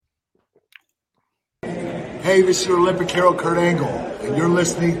Hey, this is your Olympic hero, Kurt Angle, and you're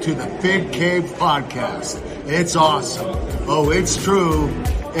listening to the Fig Cave Podcast. It's awesome. Oh, it's true.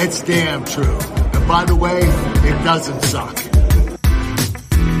 It's damn true. And by the way, it doesn't suck.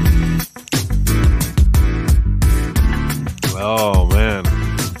 Oh, man.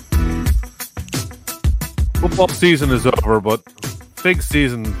 Football season is over, but Fig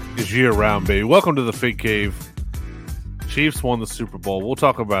season is year-round, baby. Welcome to the Fig Cave. Chiefs won the Super Bowl. We'll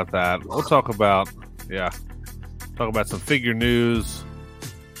talk about that. We'll talk about some figure news,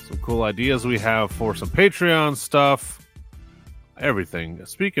 some cool ideas we have for some Patreon stuff, everything.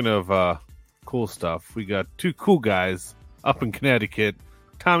 Speaking of cool stuff, we got two cool guys up in Connecticut,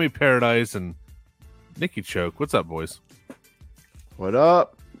 Tommy Paradise and Nicky Choke. What's up, boys? What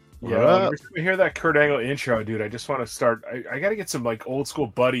up? Yeah, every time we hear that Kurt Angle intro, dude, I just want to start. I got to get some like old school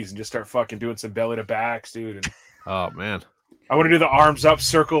buddies and just start fucking doing some belly to backs, dude. And Oh, man. I want to do the arms up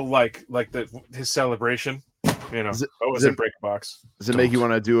circle like his celebration. You know, was in Break Box. Does it make you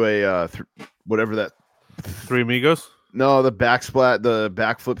want to do a whatever that? Three Amigos? No, the backsplat, the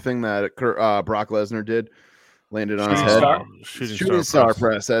backflip thing that Brock Lesnar did, landed on his head. Shooting star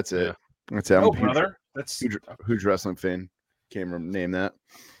press. That's it. Yeah. That's it. Oh, brother, that's huge wrestling fan. Can't name that.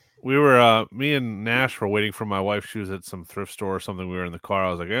 We were, me and Nash were waiting for my wife. She was at some thrift store or something. We were in the car.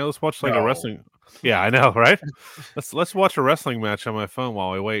 I was like, hey, let's watch a wrestling. Yeah, I know, right? let's watch a wrestling match on my phone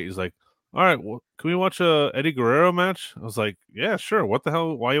while we wait. He's like, all right, well, can we watch a Eddie Guerrero match? I was like, yeah, sure. What the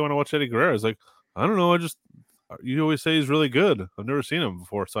hell? Why you want to watch Eddie Guerrero? He's like, I don't know. You always say he's really good. I've never seen him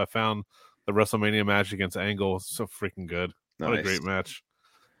before. So I found the WrestleMania match against Angle. So freaking good. Nice. What a great match.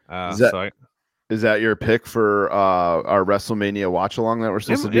 Is that your pick for our WrestleMania watch along that we're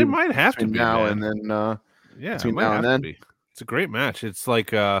supposed to do? It might have to be now man. and then. Between now and then. It's a great match. It's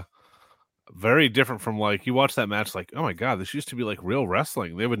like very different from like you watch that match like, oh my god, this used to be like real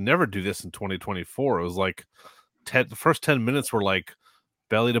wrestling. They would never do this in 2024. It was like the first 10 minutes were like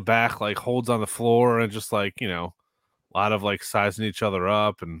belly to back, like holds on the floor and just like, a lot of like sizing each other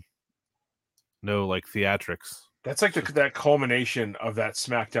up and no like theatrics. That's like that culmination of that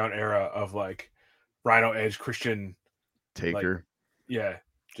SmackDown era of like Rhino, Edge, Christian, Taker. Like, yeah,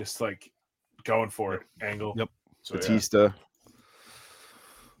 just like going for it. Angle. Yep. So, Batista.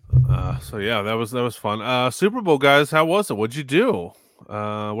 Yeah. that was fun. Super Bowl guys, how was it? What'd you do?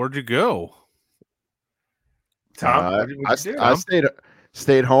 Where'd you go? Tom, what'd you do? I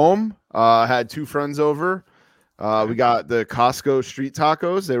stayed home. Had two friends over. We got the Costco street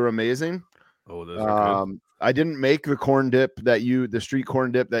tacos. They were amazing. Oh, those are good. I didn't make the the street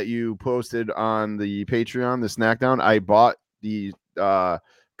corn dip that you posted on the Patreon, the snack down. I bought the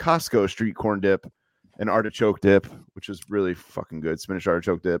Costco street corn dip and artichoke dip, which is really fucking good. Spinach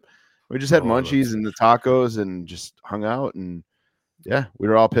artichoke dip. We just had munchies and the tacos and just hung out. And yeah, we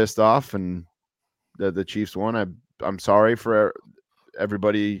were all pissed off and the Chiefs won. I'm sorry for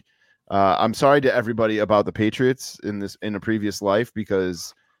everybody. I'm sorry to everybody about the Patriots in a previous life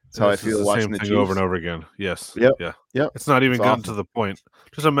because that's how I feel watching the Chiefs over and over again. Yes. Yep. Yeah. Yep. It's not even gotten to the point.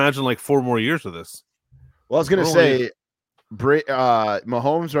 Just imagine like 4 more years of this. Well, I was going to say,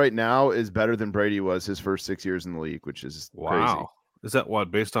 Mahomes right now is better than Brady was his first 6 years in the league, which is crazy. Is that what,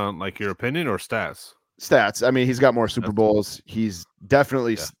 based on like your opinion or stats? Stats. I mean, he's got more Super Bowls. He's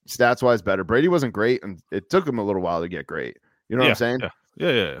definitely stats wise better. Brady wasn't great, and it took him a little while to get great. You know what I'm saying?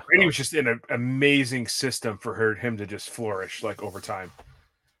 Yeah. Brady was just in an amazing system for him to just flourish like over time.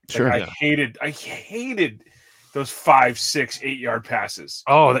 Sure. Like, I hated those 5, 6, 8 yard passes.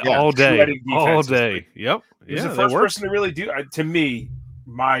 Oh, all day. Like, yep. He was the first person to really do. To me,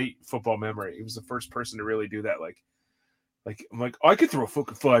 my football memory, he was the first person to really do that. Like I'm like, I could throw a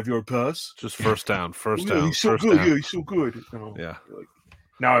fucking 5 yard pass. Just first down. He's so good. Yeah, he's so good. Yeah. Like,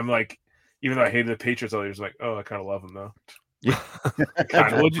 now I'm like, even though I hated the Patriots, I was like, oh, I kind of love him though. Yeah.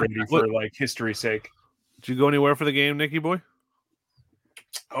 Kind of Brady for like history's sake. Did you go anywhere for the game, Nicky boy?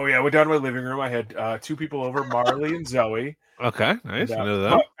 Oh yeah, I went down to my living room. I had 2 people over, Marley and Zoe. Okay, nice. I know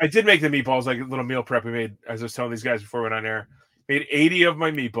that. I did make the meatballs, like a little meal prep we made, as I was telling these guys before we went on air. Made 80 of my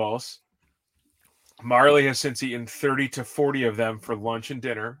meatballs. Marley has since eaten 30 to 40 of them for lunch and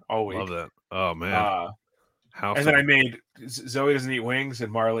dinner all week. Love that. Oh man. Then I made Zoe doesn't eat wings,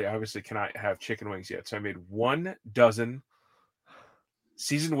 and Marley obviously cannot have chicken wings yet. So I made 1 dozen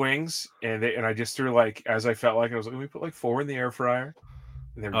seasoned wings, and I just threw like as I felt like I was like, let me put like 4 in the air fryer.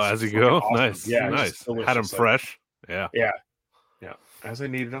 And as you go, awesome. nice, yeah, nice. Had them fresh, yeah, as I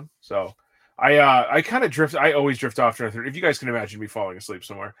needed them. So I kind of drift. I always drift off during the third. If you guys can imagine me falling asleep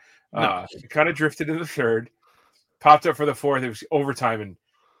somewhere, kind of drifted in the third, popped up for the fourth. It was overtime, and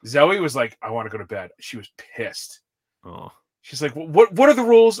Zoe was like, "I want to go to bed." She was pissed. Oh, She's like, what are the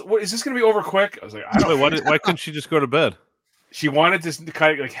rules? What, is this going to be over quick? I was like, I don't know. Why couldn't she just go to bed? She wanted to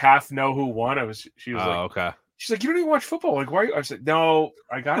kind of like half know who won. She was like, okay. She's like, you don't even watch football. Like, why? I was like, no,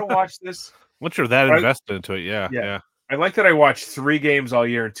 I got to watch this. Once you're that invested into it, yeah. I like that I watched 3 games all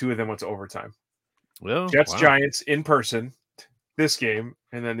year and 2 of them went to overtime. Well, Jets Giants in person, this game,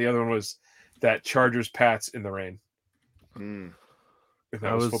 and then the other one was that Chargers Pats in the rain.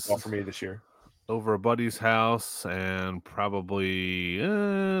 That was football for me this year. Over a buddy's house, and probably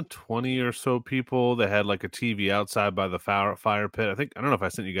 20 or so people that had like a TV outside by the fire pit. I don't know if I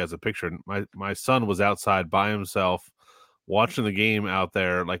sent you guys a picture. My son was outside by himself watching the game out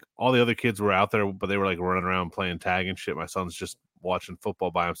there. Like all the other kids were out there, but they were like running around playing tag and shit. My son's just watching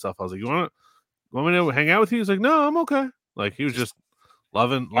football by himself. I was like, you want me to hang out with you? He's like, no, I'm okay. Like he was just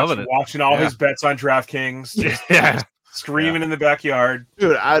loving it. Watching all his bets on DraftKings. Yeah. Screaming in the backyard.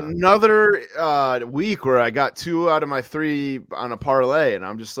 Dude, another week where I got 2 out of my 3 on a parlay, and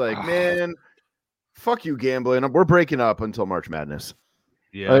I'm just like, man, fuck you, gambling. We're breaking up until March Madness.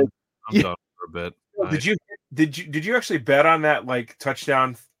 Yeah, I'm done for a bit. Did you actually bet on that like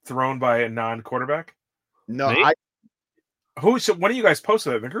touchdown thrown by a non-quarterback? No, So one of you guys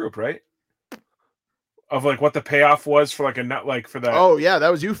posted it in the group, right? Of like what the payoff was for like a nut like for that. Oh yeah, that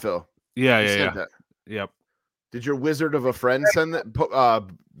was you, Phil. Yeah. That. Yep. Did your wizard of a friend send that?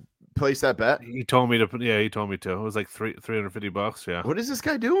 Place that bet? He told me to. Yeah, he told me to. It was like $350. Yeah. What is this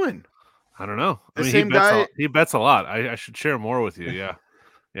guy doing? I don't know. He bets a lot. I should share more with you. Yeah.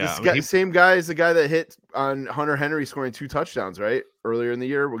 Yeah. Same guy as the guy that hit on Hunter Henry scoring 2 touchdowns right earlier in the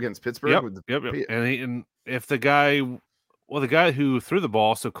year against Pittsburgh. Yep. And if the guy who threw the ball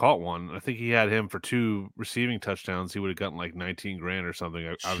also caught one, I think he had him for 2 receiving touchdowns. He would have gotten like 19 grand or something.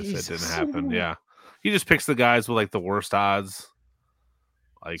 Obviously, it didn't happen. Yeah. He just picks the guys with like the worst odds.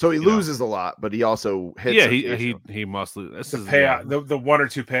 Like, so he loses a lot, but he also hits. Yeah, he must lose. This is payoff. The 1 or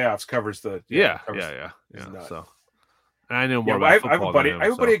 2 payoffs covers the. Yeah. So, and I know more about football. I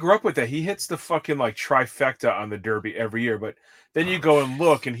have a buddy I grew up with that. He hits the fucking like trifecta on the Derby every year, but then you go and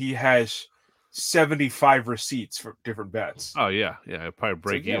look, and he has 75 receipts for different bets. Oh yeah, probably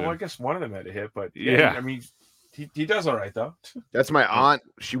break even. Yeah, well, I guess one of them had a hit, but yeah. I mean. He does all right though. That's my aunt.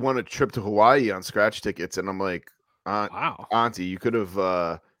 She won a trip to Hawaii on scratch tickets, and I'm like, wow, Auntie, you could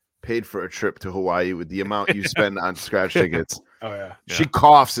have paid for a trip to Hawaii with the amount you spend on scratch tickets. Oh yeah. She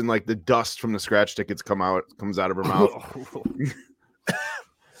coughs, and like the dust from the scratch tickets comes out of her mouth.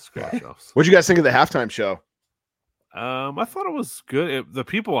 Scratch offs. What'd you guys think of the halftime show? I thought it was good. The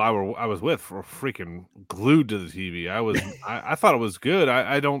people I was with were freaking glued to the TV. I thought it was good.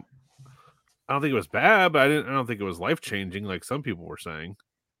 I don't think it was bad, but I don't think it was life changing like some people were saying.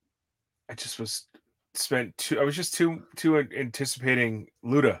 I just was I was just too anticipating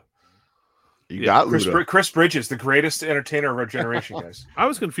Luda. You got Luda. Chris Bridges, the greatest entertainer of our generation, guys. I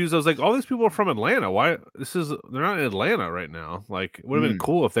was confused. I was like, all these people are from Atlanta. Why they're not in Atlanta right now? Like, it would have been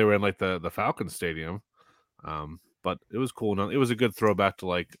cool if they were in like the Falcons Stadium. But it was cool. It was a good throwback to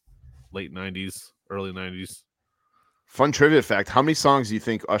like late 90s, early 90s. Fun trivia fact: how many songs do you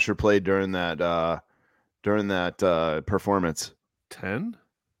think Usher played during that performance? 10.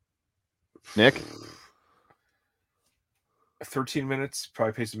 Nick? 13 minutes.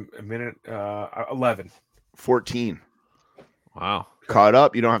 Probably pays a minute. 11. 14. Wow. Caught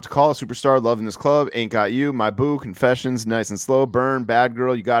up. You don't have to call. Superstar. Loving this club. Ain't got you. My boo. Confessions. Nice and slow. Burn. Bad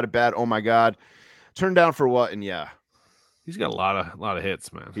girl. You got it bad. Oh my God. Turn down for what? And yeah, he's got a lot of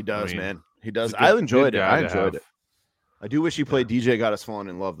hits, man. He does, man. He does. I enjoyed it. I do wish he played DJ Got Us Falling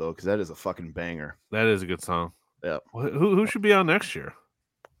in Love, though, because that is a fucking banger. That is a good song. Yeah. Who should be on next year?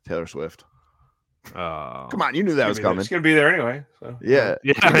 Taylor Swift. Come on, you knew that was coming. It's gonna be there anyway. So. Yeah.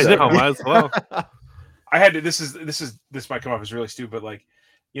 I know. Might as well. I had to. This might come off as really stupid, but like,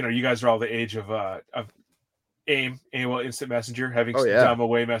 you guys are all the age of AOL Instant Messenger, having dumb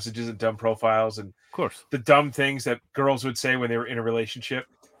away messages and dumb profiles, and of course the dumb things that girls would say when they were in a relationship.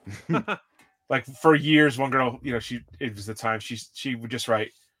 Like for years, one girl, it was the time she would just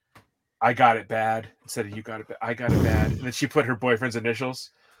write, "I got it bad" instead of "you got it bad." I got it bad, and then she put her boyfriend's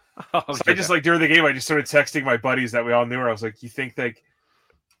initials. So I just like during the game, I just started texting my buddies that we all knew her. I was like, "You think like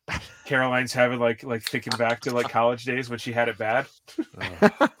Caroline's having like thinking back to like college days when she had it bad?"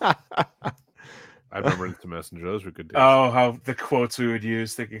 I remember Instant Messenger; those were good days. Oh, how the quotes we would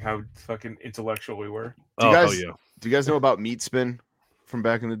use, thinking how fucking intellectual we were. Do you guys know about Meat Spin from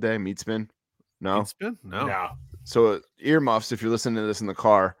back in the day? Meat Spin? No. Meat Spin? No. So earmuffs, if you're listening to this in the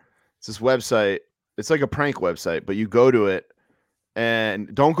car, it's this website. It's like a prank website, but you go to it,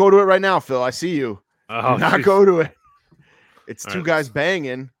 and don't go to it right now, Phil. I see you. Oh, do not go to it. It's two guys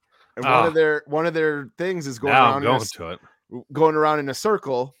banging, and one of their things is going around. I'm going to it. going around in a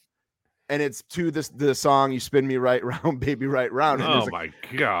circle, and it's to the song "You Spin Me Right Round, Baby Right Round." And Oh my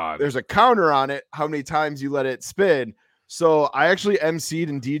god! There's a counter on it, how many times you let it spin. So I actually emceed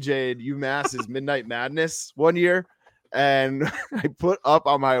and DJ'd UMass's Midnight Madness one year, and I put up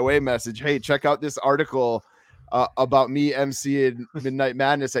on my away message, "Hey, check out this article about me emceeing Midnight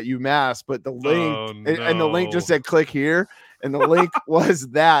Madness at UMass." But the link and the link just said "click here," and the link was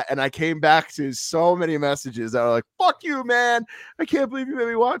that. And I came back to so many messages that were like, "Fuck you, man! I can't believe you made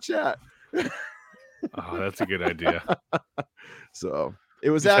me watch that." Oh, that's a good idea. So it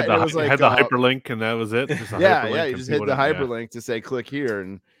was that. And it was like had the hyperlink, and that was it. Just yeah. You just hit the hyperlink to say "click here,"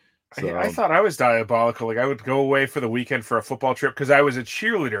 and so. I thought I was diabolical. Like I would go away for the weekend for a football trip because I was a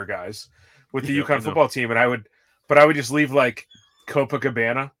cheerleader, guys, with the UConn football team, and I would just leave like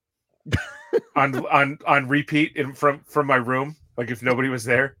Copacabana on repeat from my room, like if nobody was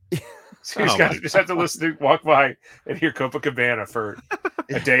there. So you guys just have to walk by and hear Copacabana for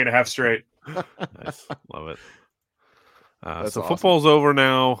a day and a half straight. Nice. Love it. So awesome. Football's over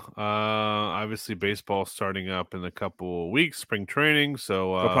now. Obviously baseball's starting up in a couple of weeks, spring training.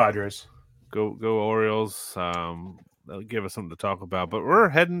 So Go Padres. Go Orioles. That'll give us something to talk about. But we're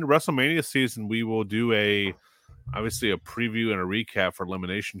heading to WrestleMania season. We will do obviously a preview and a recap for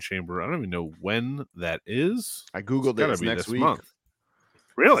Elimination Chamber. I don't even know when that is. I googled it. It's next week. Month.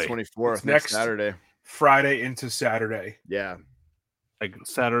 Really? 24th, next Saturday. Friday into Saturday. Yeah. Like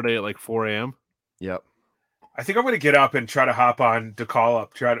Saturday at like 4 a.m.? Yep. I think I'm going to get up and try to hop on to call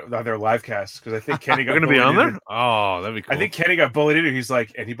up, on their live cast, because I think Kenny got going to be on there? Oh, that'd be cool. I think Kenny got bullied into. He's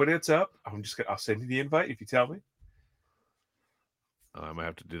like, anybody that's up, I'll send you the invite if you tell me. I might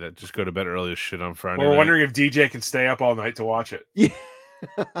have to do that. Just go to bed early as shit on Friday. We're wondering if DJ can stay up all night to watch it. Yeah.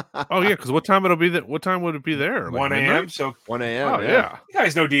 Oh yeah, because what time it'll be that? What time would it be there? Like 1 a.m. So 1 a.m. Oh yeah. You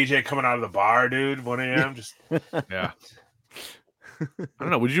guys know DJ coming out of the bar, dude. 1 a.m. Just yeah. I don't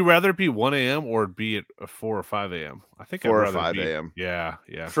know. Would you rather it be 1 a.m. or be at 4 or 5 a.m.? I think 4 or 5 a.m. Yeah.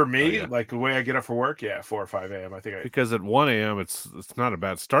 For me, like the way I get up for work, 4 or 5 a.m. I think because at 1 a.m. it's not a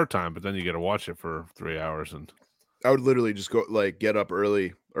bad start time, but then you got to watch it for 3 hours, and I would literally just go get up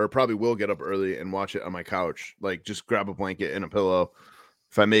early, or probably will get up early and watch it on my couch. Like just grab a blanket and a pillow.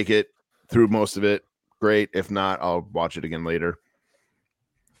 If I make it through most of it, great. If not, I'll watch it again later.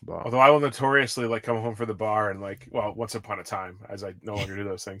 But, although I will notoriously come home from the bar and once upon a time, as I no longer do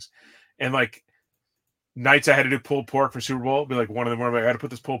those things, and nights I had to do pulled pork for Super Bowl, be like 1 a.m. I got to put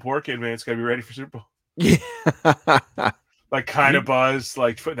this pulled pork in, man. It's got to be ready for Super Bowl. Yeah. Kind of buzz,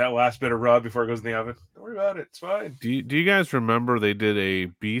 put that last bit of rub before it goes in the oven. Don't worry about it. It's fine. Do you guys remember they did a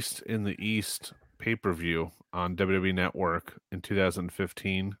Beast in the East pay-per-view on WWE Network in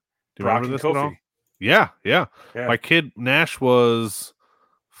 2015? Do you Brock remember this and at all? Kofi. Yeah. My kid Nash was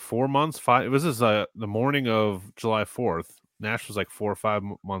 4 months, 5. It was the morning of July 4th. Nash was 4 or 5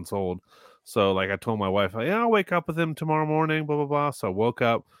 months old. So I told my wife, I'll wake up with him tomorrow morning, blah, blah, blah. So I woke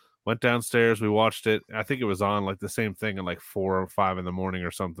up, went downstairs, we watched it. I think it was on the same thing at 4 or 5 in the morning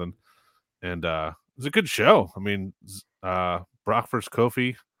or something. And it was a good show. I mean, Brock versus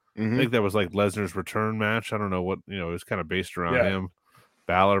Kofi. Mm-hmm. I think that was Lesnar's return match. I don't know what, it was kind of based around him.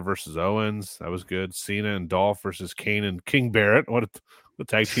 Balor versus Owens. That was good. Cena and Dolph versus Kane and King Barrett. What a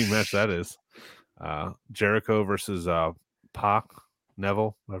tag team match that is. Jericho versus Pac,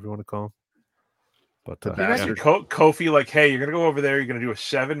 Neville, whatever you want to call him. But Kofi, hey, you're gonna go over there. You're gonna do a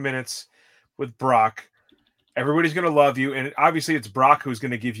 7 minutes with Brock. Everybody's gonna love you, and obviously it's Brock who's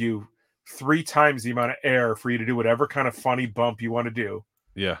gonna give you 3 times the amount of air for you to do whatever kind of funny bump you want to do.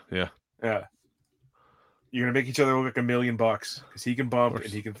 Yeah. You're gonna make each other look like $1 million because he can bump and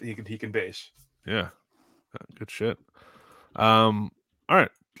he can bass. Yeah, good shit. All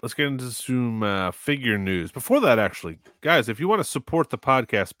right, let's get into some figure news. Before that, actually, guys, if you want to support the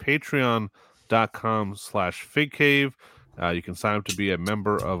podcast, patreon.com/figcave. You can sign up to be a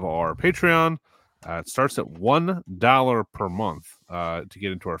member of our Patreon. It starts at $1 per month to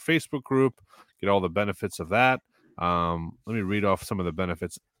get into our Facebook group, get all the benefits of that. Let me read off some of the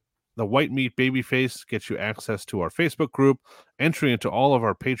benefits. The White Meat Babyface gets you access to our Facebook group, entry into all of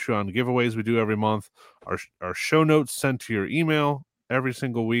our Patreon giveaways we do every month, our show notes sent to your email every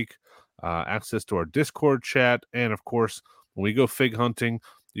single week, access to our Discord chat, and of course, when we go fig hunting,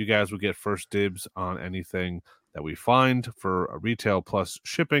 you guys will get first dibs on anything that we find for retail plus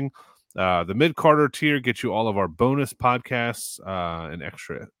shipping. The mid-Carter tier gets you all of our bonus podcasts and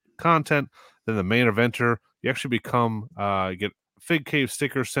extra content. Then the main eventer, you actually become get Fig Cave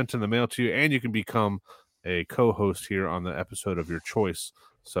stickers sent in the mail to you, and you can become a co-host here on the episode of your choice.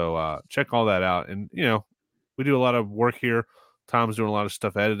 So check all that out. And we do a lot of work here. Tom's doing a lot of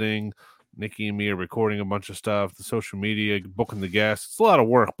stuff editing, Nikki and me are recording a bunch of stuff, the social media, booking the guests. It's a lot of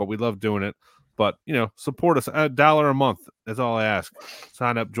work, but we love doing it. But, support us. $1 a month. That's all I ask.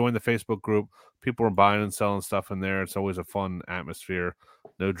 Sign up, join the Facebook group. People are buying and selling stuff in there. It's always a fun atmosphere.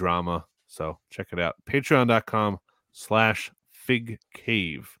 No drama. So check it out.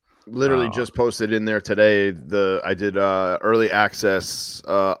 Patreon.com/FigCave. Literally just posted in there today. I did early access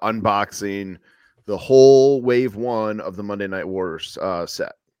unboxing the whole wave 1 of the Monday Night Wars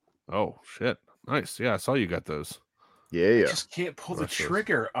set. Oh shit! Nice. Yeah, I saw you got those. Yeah. I just can't pull the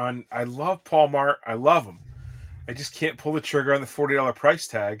trigger on. I love Paul Mart. I love him. I just can't pull the trigger on the $40 price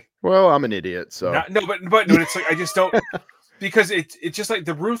tag. Well, I'm an idiot, so but it's like I just don't because it's just like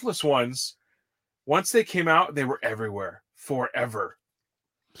the Ruthless ones. Once they came out, they were everywhere forever.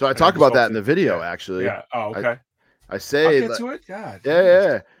 So I talk about that in the video, actually. Yeah. Oh, okay. I say I'll get to it. God.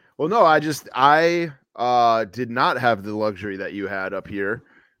 Yeah. Well, no, I did not have the luxury that you had up here,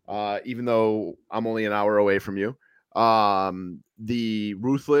 even though I'm only an hour away from you. The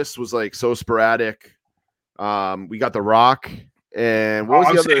Ruthless was like so sporadic. We got the Rock, and what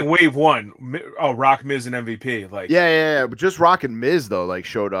was the other? Wave 1. Oh, Rock, Miz, and MVP. Like yeah. But just Rock and Miz though, like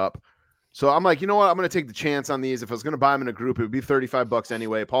showed up. So I'm like, you know what? I'm going to take the chance on these. If I was going to buy them in a group, it would be $35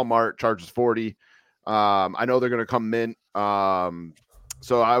 anyway. Paul Mart charges $40. I know they're going to come mint.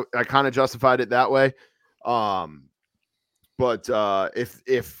 So I kind of justified it that way. But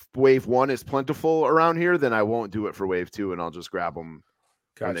if wave 1 is plentiful around here, then I won't do it for wave 2, and I'll just grab them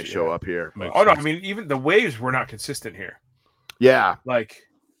when they show up here. Makes no, sense. I mean even the waves were not consistent here. Yeah, like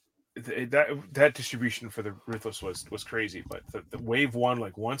that distribution for the Ruthless was crazy. But the wave 1,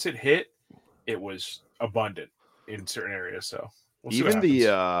 like once it hit, it was abundant in certain areas. So we'll even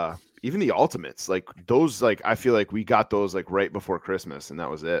the Ultimates, like those, like I feel like we got those like right before Christmas, and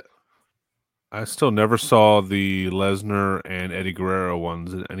that was it. I still never saw the Lesnar and Eddie Guerrero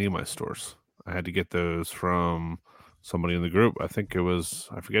ones in any of my stores. I had to get those from somebody in the group. I think it was,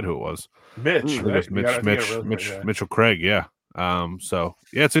 I forget who it was. Mitch, right? Mitchell Craig. Yeah. So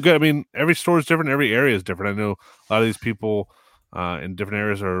yeah, it's a good, I mean, every store is different. Every area is different. I know a lot of these people in different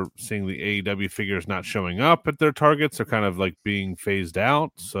areas are seeing the AEW figures not showing up at their targets. They're kind of like being phased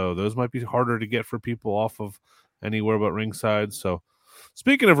out. So those might be harder to get for people off of anywhere but ringside. So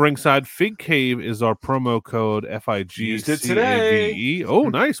speaking of ringside, Fig Cave is our promo code FIGCAVE. Used it today. Oh,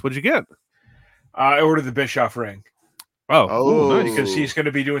 nice. What'd you get? I ordered the Bischoff ring. Oh, nice. Because he's going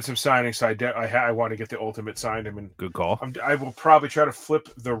to be doing some signings, so I want to get the Ultimate signed. Good call. I will probably try to flip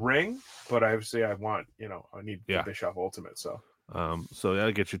the ring, but obviously I need the Bischoff Ultimate. So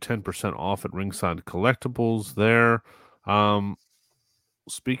that'll get you 10% off at Ringside Collectibles there.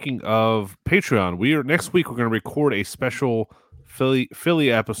 Speaking of Patreon, next week we're going to record a special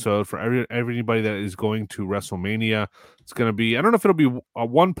Philly episode for everybody that is going to WrestleMania. It's going to be, I don't know if it'll be a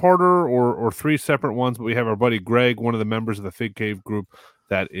one-parter or 3 separate ones, but we have our buddy Greg, one of the members of the Fig Cave group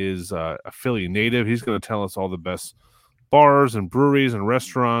that is a Philly native. He's going to tell us all the best bars and breweries and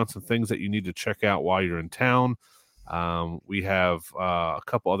restaurants and things that you need to check out while you're in town. We have a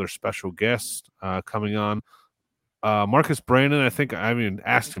couple other special guests coming on. Marcus Brandon, I think I haven't even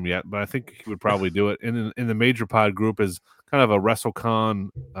asked him yet, but I think he would probably do it. In the Major Pod group is kind of a WrestleCon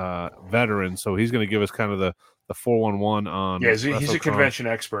veteran, so he's going to give us kind of the 411 on. Yeah, he's a convention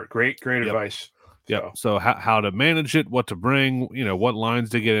expert. Great advice. Yeah. So how to manage it, what to bring, what lines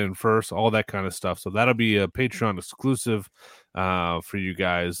to get in first, all that kind of stuff. So that'll be a Patreon exclusive for you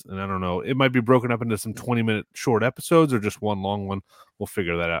guys. And I don't know, it might be broken up into some 20-minute short episodes or just one long one. We'll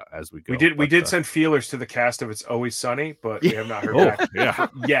figure that out as we go. We did send feelers to the cast of It's Always Sunny, but we have not heard back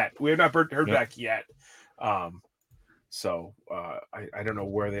yet. We have not heard back yet. So I don't know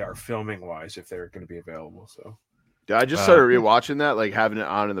where they are filming wise, if they're going to be available. So I just started rewatching that, like having it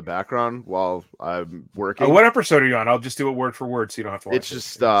on in the background while I'm working. What episode are you on? I'll just do it word for word, so you don't have to watch it. It's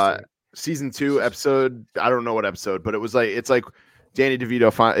just season 2 episode. I don't know what episode, but it's like Danny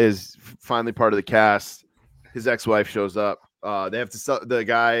DeVito is finally part of the cast. His ex-wife shows up. They have to sell the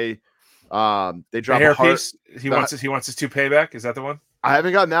guy. They drop a heart. He wants his toupee back. Is that the one? I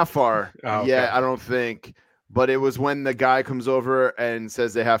haven't gotten that far yet. Okay. I don't think. But it was when the guy comes over and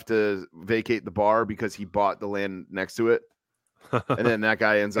says they have to vacate the bar because he bought the land next to it. And then that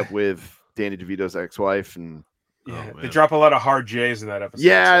guy ends up with Danny DeVito's ex-wife. And they drop a lot of hard J's in that episode.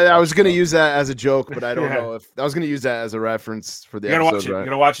 Yeah, I was going to use that as a joke, but I don't know if I was going to use that as a reference for the episode. Watch it. You're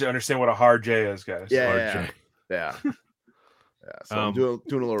going to watch it to understand what a hard J is, guys. Yeah. So I'm doing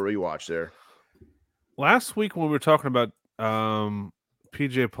a little rewatch there. Last week when we were talking about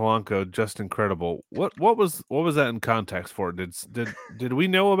PJ Polanco, just incredible. What was that in context for? Did we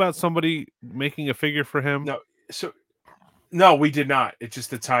know about somebody making a figure for him? No. So No, we did not. It's just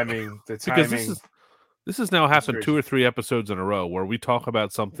the timing. The Because timing. this has now happened crazy. 2 or 3 episodes in a row where we talk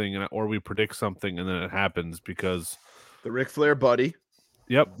about something or we predict something and then it happens because The Ric Flair buddy,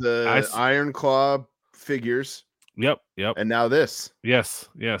 yep, the Iron Claw figures, yep, and now this. yes,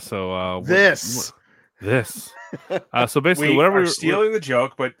 yeah. So This. So basically, We whatever are stealing the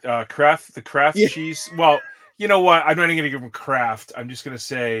joke, but the Kraft cheese. Well, you know what? I'm not even going to give them Kraft. I'm just going to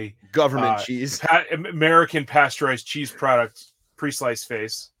say government cheese, American pasteurized cheese products, pre-sliced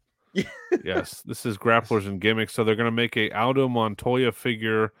face. Yes, this is Grapplers and Gimmicks. So they're going to make a Aldo Montoya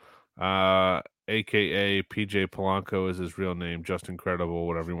figure, aka PJ Polanco is his real name, just incredible,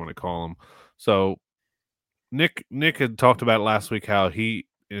 whatever you want to call him. So Nick had talked about last week how he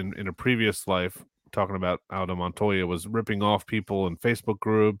in a previous life, talking about Aldo Montoya, was ripping off people in Facebook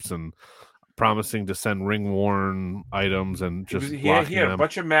groups and promising to send ring worn items and just he had them. a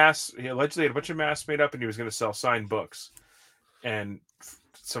bunch of masks. He allegedly had a bunch of masks made up, and he was going to sell signed books. And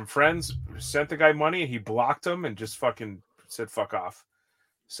some friends sent the guy money, and he blocked them and just fucking said "fuck off."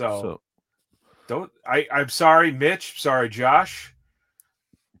 So don't. I'm sorry, Mitch. Sorry, Josh.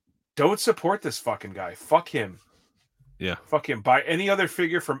 Don't support this fucking guy. Fuck him. Yeah. Fuck him. Buy any other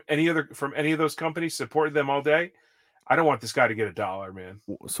figure from any of those companies. Support them all day. I don't want this guy to get $1, man.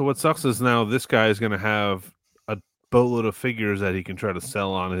 So what sucks is now this guy is going to have a boatload of figures that he can try to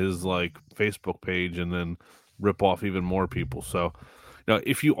sell on his like Facebook page and then rip off even more people. So,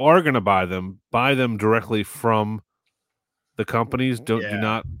 if you are going to buy them directly from the companies. Do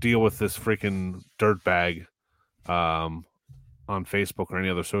not deal with this freaking dirtbag on Facebook or any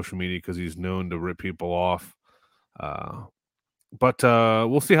other social media because he's known to rip people off. But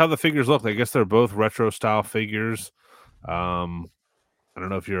we'll see how the figures look. I guess they're both retro style figures. I don't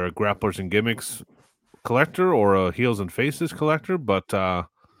know if you're a Grapplers and Gimmicks collector or a Heels and Faces collector, but I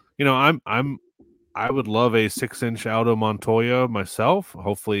would love a 6-inch Aldo Montoya myself.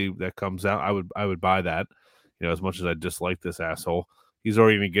 Hopefully that comes out. I would buy that. As much as I dislike this asshole, he's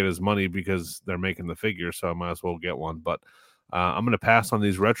already going to get his money because they're making the figure, so I might as well get one. But I'm going to pass on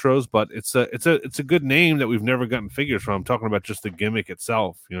these retros. But it's a good name that we've never gotten figures from. I'm talking about just the gimmick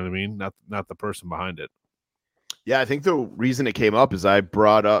itself. You know what I mean? Not the person behind it. Yeah, I think the reason it came up is I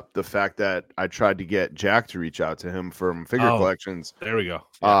brought up the fact that I tried to get Jack to reach out to him from Figure Collections. There we go.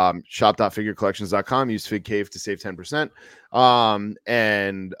 Yeah. Shop.figurecollections.com. Use Fig Cave to save 10%.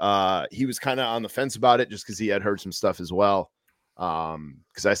 And he was kind of on the fence about it just because he had heard some stuff as well.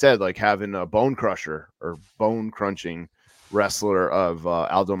 Because I said like having a bone crusher or bone crunching wrestler of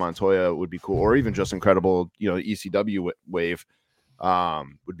Aldo Montoya would be cool, or even just incredible, ECW wave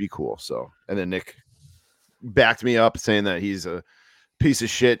would be cool. So, and then Nick backed me up saying that he's a piece of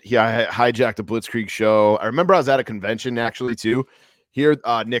shit. He hijacked a Blitzkrieg show. I remember I was at a convention actually too here,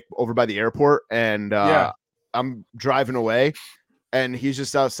 Nick, over by the airport, and I'm driving away and he's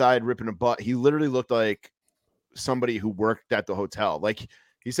just outside ripping a butt. He literally looked like somebody who worked at the hotel. Like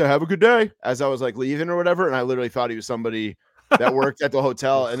he said, "Have a good day," as I was like leaving or whatever. And I literally thought he was somebody that worked at the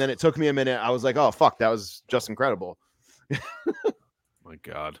hotel. And then it took me a minute. I was like, "Oh fuck, that was just incredible." My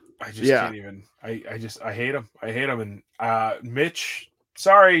God. I just can't even. I hate him. I hate him. And Mitch,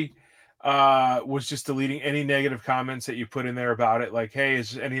 sorry, was just deleting any negative comments that you put in there about it. Like, hey,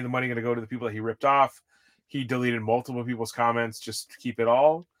 is any of the money going to go to the people that he ripped off? He deleted multiple people's comments just to keep it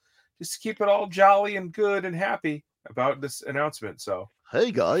all jolly and good and happy about this announcement. So,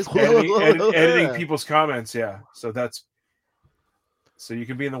 hey guys, editing people's comments. Yeah. So you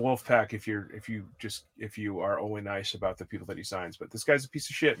can be in the wolf pack if you are only nice about the people that he signs. But this guy's a piece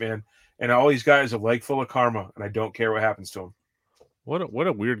of shit, man. And all these guys are like full of karma, and I don't care what happens to him. What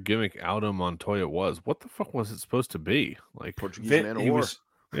a weird gimmick Aldo Montoya was. What the fuck was it supposed to be? Like Portuguese man of war.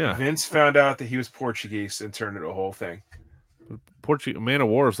 Vince found out that he was Portuguese and turned it a whole thing. Portuguese man of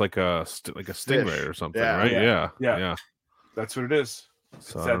war is like a stingray or something, right? Yeah. That's what it is.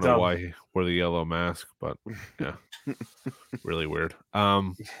 So I don't know why he wore the yellow mask, but yeah, really weird.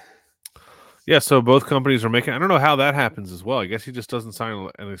 So both companies are making. I don't know how that happens as well. I guess he just doesn't sign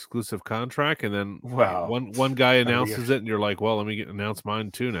an exclusive contract, and then one guy announces it, and you're like, well, let me announce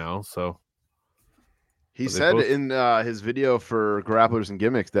mine too now. So he said in his video for Grapplers and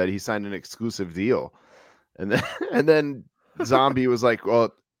Gimmicks that he signed an exclusive deal, and then Zombie was like,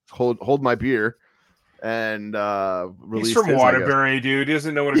 well, hold my beer. And he's from Waterbury, dude. He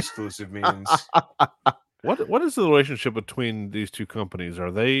doesn't know what exclusive means. What is the relationship between these two companies?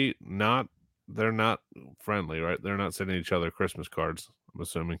 Are they not? They're not friendly, right? They're not sending each other Christmas cards, I'm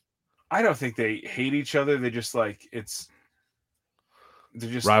assuming. I don't think they hate each other. They just they're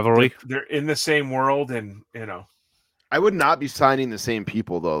just rivalry. They're in the same world, and I would not be signing the same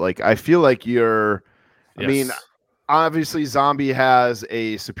people though. Like I feel like you're. I mean, obviously Zombie has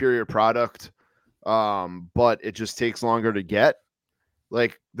a superior product, but it just takes longer to get.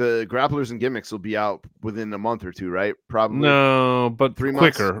 Like the grapplers and gimmicks will be out within a month or two, right? Probably. No, but 3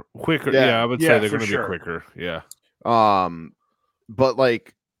 months? quicker. Yeah. Yeah, I would Yeah, say they're for going to sure. be quicker. Yeah. But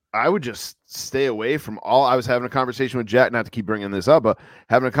like I would just stay away from all. I was having a conversation with Jack, not to keep bringing this up, but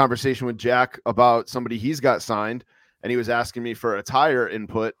having a conversation with Jack about somebody he's got signed, and he was asking me for attire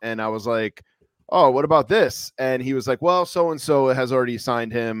input, and I was like, "Oh, what about this?" And he was like, "Well, so and so has already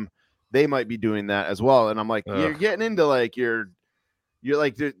signed him. They might be doing that as well." And I'm like, "You're getting into like you're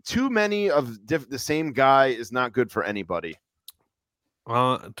like too many of the same guy is not good for anybody."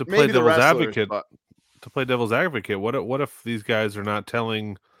 To play Maybe the devil's wrestlers, advocate, but what if these guys are not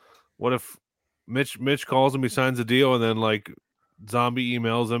telling? What if Mitch calls him, he signs a deal, and then like Zombie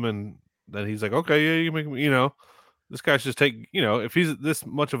emails him, and then he's like, "Okay, yeah, you make me," this guy's just take, if he's this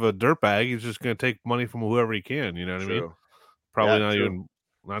much of a dirtbag, he's just going to take money from whoever he can. You know what I mean? true. Probably Yeah,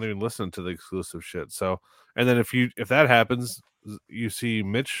 not even listening to the exclusive shit. So, and then if that happens, you see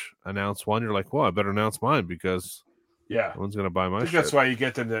Mitch announce one, you're like, well, I better announce mine because Yeah, no one's going to buy my I think shit. that's why you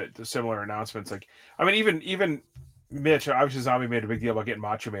get the similar announcements. Like, I mean, even Mitch, obviously Zombie made a big deal about getting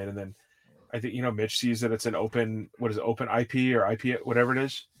Macho Man, and then I think Mitch sees that it's an open IP or IP, whatever it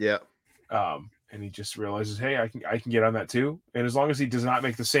is. Yeah. And he just realizes, hey, I can get on that too. And as long as he does not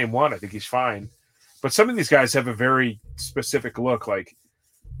make the same one, I think he's fine. But some of these guys have a very specific look. Like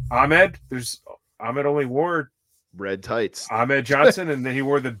Ahmed only wore Red tights. Ahmed Johnson, and then he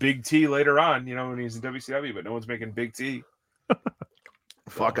wore the big T later on, when he's in WCW, but no one's making big T.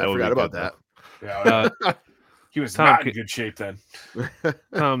 Fuck, I forgot about that. Yeah, he was not in good shape then.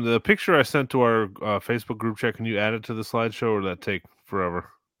 Tom, the picture I sent to our Facebook group chat, can you add it to the slideshow, or that take forever?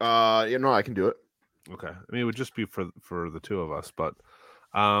 I can do it. Okay. I mean, it would just be for the two of us, but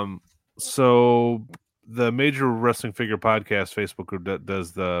so the Major Wrestling Figure Podcast Facebook group that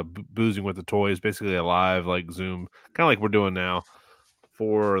does the boozing with the toys, basically a live like Zoom, kind of like we're doing now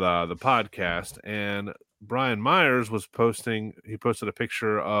for the podcast. And Brian Myers was posted a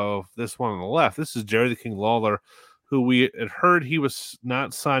picture of this one on the left. This is Jerry the King Lawler, who we had heard he was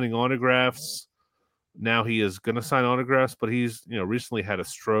not signing autographs. Now he is going to sign autographs, but he's recently had a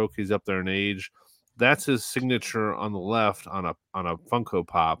stroke. He's up there in age. That's his signature on the left on a Funko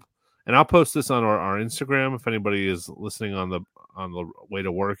Pop. And I'll post this on our Instagram if anybody is listening on the way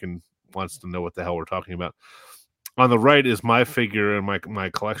to work and wants to know what the hell we're talking about. On the right is my figure and my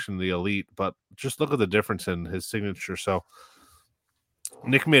collection, the Elite. But just look at the difference in his signature. So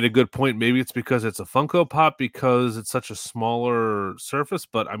Nick made a good point. Maybe it's because it's a Funko Pop because it's such a smaller surface.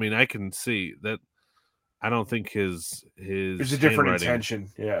 But I mean, I can see that. I don't think his there's a different intention.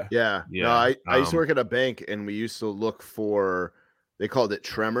 Yeah. No, I used to work at a bank, and we used to look for, they called it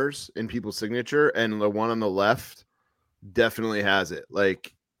tremors in people's signature, and the one on the left definitely has it.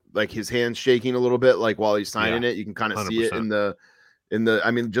 Like his hand's shaking a little bit, like while he's signing it. You can kind of see it in the. I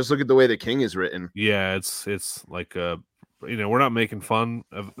mean, just look at the way the King is written. Yeah, it's like we're not making fun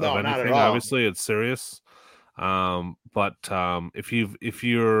of anything. Not at all. Obviously, it's serious. But if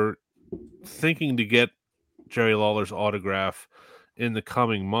you're thinking to get Jerry Lawler's autograph in the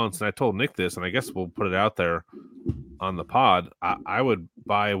coming months, and I told Nick this, and I guess we'll put it out there on the pod, I would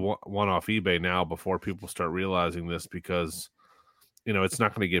buy one off eBay now before people start realizing this, because it's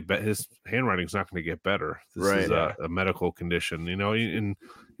not going to get better. His handwriting's not going to get better. This is a medical condition, and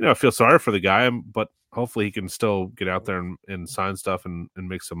I feel sorry for the guy, but hopefully he can still get out there and sign stuff and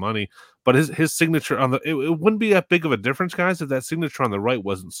make some money. But his signature on it wouldn't be that big of a difference, guys, if that signature on the right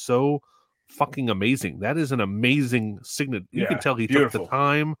wasn't so fucking amazing. That is an amazing signature. You can tell he took the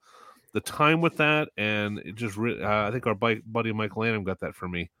time with that, and it just I think our buddy Mike Lanham got that for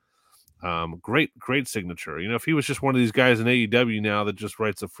me. Great signature. If he was just one of these guys in AEW now that just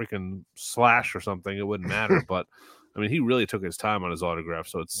writes a freaking slash or something, it wouldn't matter. But I mean, he really took his time on his autograph,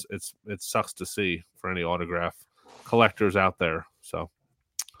 so it sucks to see for any autograph collectors out there. So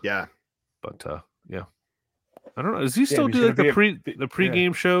yeah, but yeah. I don't know. Does he still do like the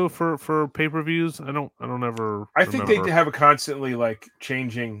pregame show for pay-per-views? I don't ever. I think they have a constantly like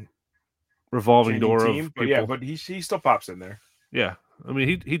changing revolving door team, of people. But he still pops in there. Yeah, I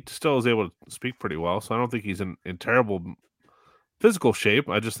mean he still is able to speak pretty well, so I don't think he's in terrible physical shape.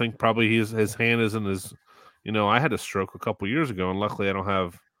 I just think probably his hand isn't as, I had a stroke a couple years ago, and luckily I don't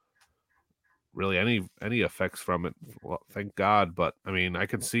have really any effects from it. Well, thank God. But I mean, I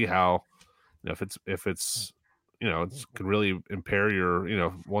can see how if it's it can really impair your,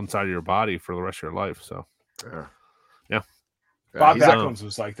 one side of your body for the rest of your life. So, yeah. Bob Backlund's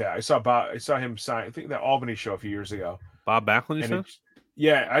was like that. I saw him sign, I think that Albany show a few years ago. Bob Backlund, you said?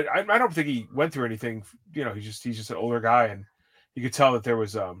 Yeah, I don't think he went through anything. You know, he's just an older guy, and you could tell that there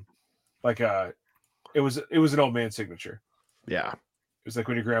was it was an old man signature. Yeah. It was like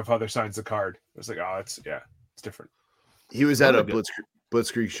when your grandfather signs the card. It was like, oh, it's different. He was at a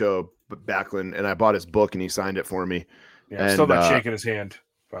Blitzkrieg show back when, and I bought his book and he signed it for me. Yeah, I'm still not shaking his hand,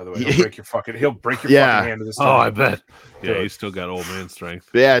 by the way. He'll break your fucking fucking hand with this time. Oh, I bet. Yeah, he's still got old man strength.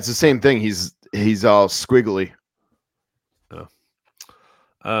 But yeah, it's the same thing. He's all squiggly.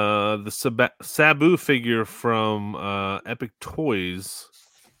 The Sabu figure from Epic Toys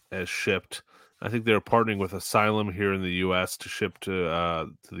has shipped. I think they're partnering with Asylum here in the U.S. to ship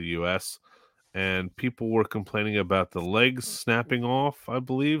to the U.S. And people were complaining about the legs snapping off, I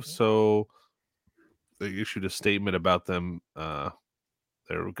believe. So they issued a statement about them. They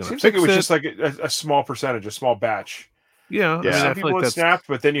were going to seems like it was just like a small percentage, a small batch. Yeah. I mean, some people had snapped,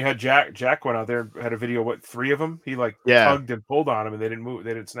 but then you had Jack. Jack went out there and had a video. What, 3 of them? He tugged and pulled on them, and they didn't move.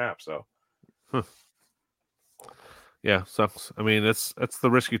 They didn't snap. So. Yeah, sucks. I mean, that's the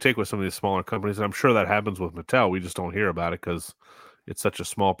risk you take with some of these smaller companies, and I'm sure that happens with Mattel. We just don't hear about it because it's such a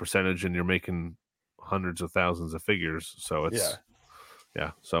small percentage, and you're making hundreds of thousands of figures. So it's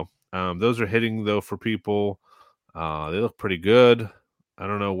So those are hitting though for people. They look pretty good. I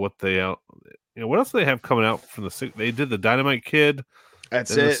don't know what what else do they have coming out from the? They did the Dynamite Kid.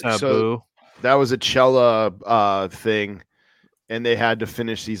 That's it. So that was a Cella thing, and they had to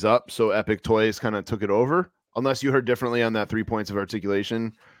finish these up. So Epic Toys kind of took it over. Unless you heard differently on that 3 Points of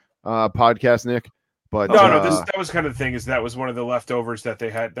Articulation podcast, Nick. But no, that was kind of the thing. Is that was one of the leftovers that they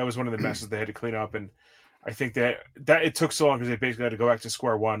had. That was one of the messes they had to clean up, and I think that it took so long because they basically had to go back to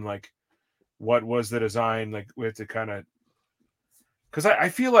square one. Like, what was the design? Like, we had to kind of because I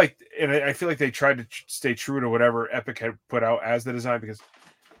feel like they tried to stay true to whatever Epic had put out as the design, because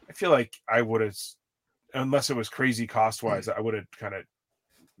I feel like I would have, unless it was crazy cost wise, I would have kind of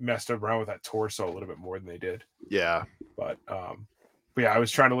messed around with that torso a little bit more than they did. Yeah. But yeah, I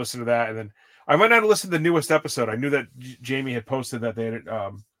was trying to listen to that, and then I might not have listened to the newest episode. I knew that Jamie had posted that they had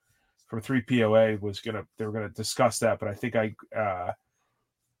from 3POA they were gonna discuss that, but I think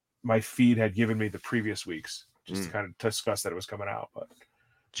my feed had given me the previous weeks just to kind of discuss that it was coming out. But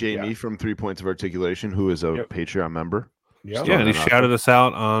Jamie from 3 Points of Articulation, who is a Patreon member. Yeah, and he shouted us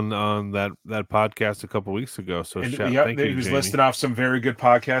out on that podcast a couple weeks ago. So thank you, he was Jamie. listing off some very good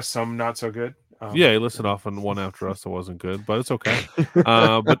podcasts, some not so good. He listed off on one after us that wasn't good, but it's okay.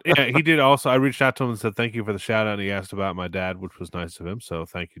 But yeah, he did also. I reached out to him and said thank you for the shout out. And he asked about my dad, which was nice of him. So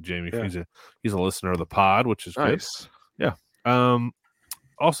thank you, Jamie. Yeah. He's a listener of the pod, which is nice. Good. Yeah.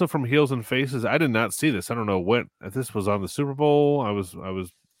 Also from Heels and Faces, I did not see this. I don't know if this was on the Super Bowl. I was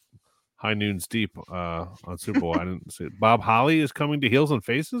high noons deep on Super Bowl. I didn't see it. Bob Holly is coming to Heels and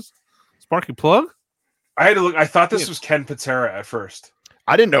Faces. Sparky plug. I had to look. I thought this was Ken Patera at first.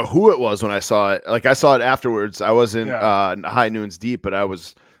 I didn't know who it was when I saw it. Like, I saw it afterwards. I wasn't high noons deep, but I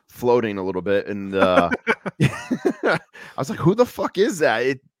was floating a little bit, and I was like, "Who the fuck is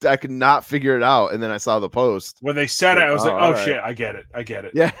that?" I could not figure it out, and then I saw the post. When they said it, I was like, "Oh right. Shit, I get it."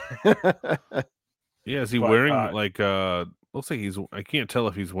 Yeah. Yeah. Is he wearing looks like he's. I can't tell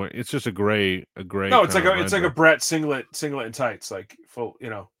if he's wearing. It's just a gray. No, it's like a Brett singlet and tights, like full.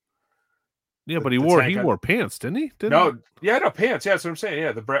 Yeah, but he wore pants, didn't he? No pants. Yeah, that's what I'm saying.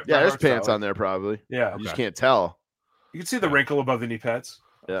 Yeah, the Brett. Yeah, there's pants on there probably. Yeah, you just can't tell. You can see the wrinkle above the knee pads.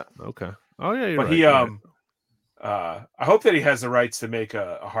 Yeah. Okay. Oh yeah, but right. I hope that he has the rights to make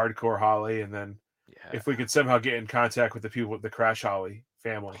a hardcore Holly, and then if we could somehow get in contact with the people with the Crash Holly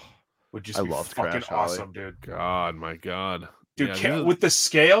family, would just be fucking awesome, dude. God, my God, dude, with the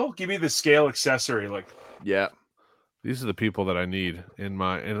scale, give me the scale accessory, like. Yeah. These are the people that I need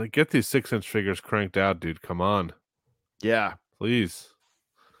and get these 6-inch figures cranked out, dude. Come on. Yeah. Please.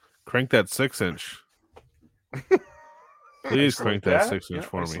 Crank that 6-inch. Please crank that 6-inch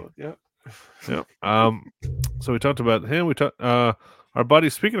for me. Yeah. Yeah. So we talked about him. We talked our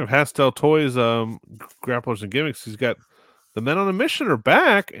buddy, speaking of Hastel Toys, grapplers and gimmicks, he's got the Men on a Mission are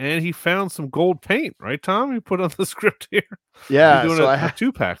back, and he found some gold paint, right, Tom? You put on the script here. Yeah. He's doing a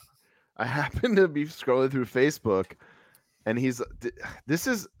 2-pack. I happened to be scrolling through Facebook, and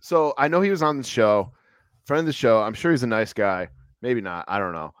I know he was on the show, friend of the show. I'm sure he's a nice guy. Maybe not. I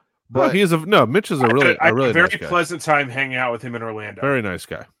don't know. But Mitch is a really very nice guy. Pleasant time hanging out with him in Orlando. Very nice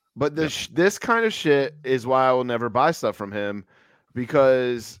guy. But this kind of shit is why I will never buy stuff from him,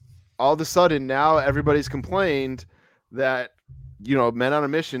 because all of a sudden now everybody's complained that, Men on a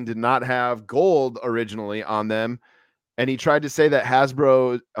Mission did not have gold originally on them. And he tried to say that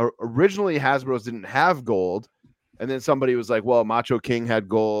originally Hasbro's didn't have gold. And then somebody was like, well, Macho King had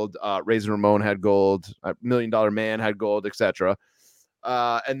gold, Razor Ramon had gold, $1 Million Man had gold, etc.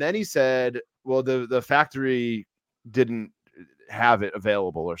 And then he said, well, the factory didn't have it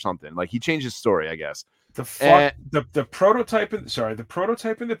available or something. Like he changed his story, I guess. The prototype and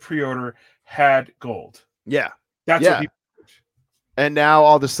the pre-order had gold. Yeah. That's what he. And now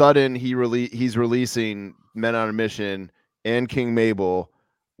all of a sudden he's releasing Men on a Mission and King Mabel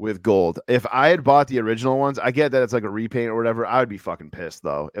with gold. If I had bought the original ones, I get that it's like a repaint or whatever. I would be fucking pissed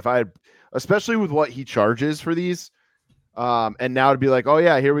though. If I had, especially with what he charges for these. And now to be like, oh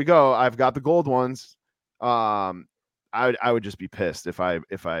yeah, here we go. I've got the gold ones. I would just be pissed if I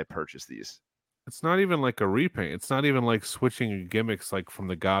purchased these. It's not even like a repaint. It's not even like switching gimmicks like from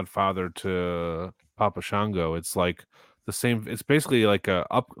The Godfather to Papa Shango. It's like the same. It's basically like a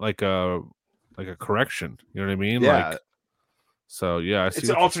correction. You know what I mean? Yeah. Like, so yeah, I see it's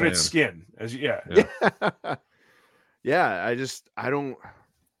an alternate skin. Yeah. Yeah. I don't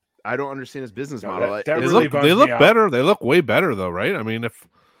understand his business model. That they really look better. They look way better though, right? I mean,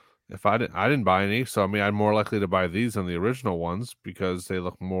 if I didn't buy any, so I mean, I'm more likely to buy these than the original ones because they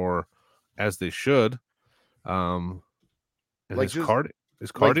look more as they should. And like his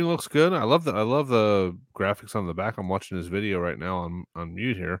carding looks good. I love the graphics on the back. I'm watching this video right now on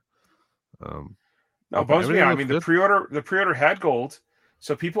mute here. No, bums me out. I mean, the pre-order had gold,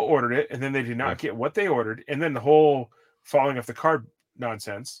 so people ordered it, and then they did not get what they ordered, and then the whole falling off the card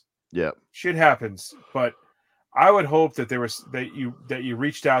nonsense. Yeah, shit happens. But I would hope that that you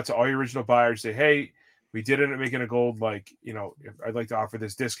reached out to all your original buyers, say, hey, we did end up making a gold, like, you know, if I'd like to offer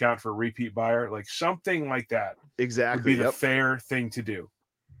this discount for a repeat buyer, like something like that. Exactly, would be the fair thing to do.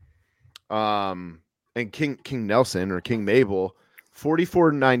 And King Nelson or King Mabel,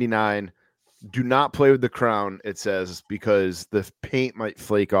 $44.99. Do not play with the crown, it says, because the paint might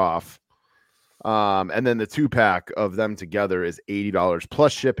flake off. And then the 2-pack of them together is $80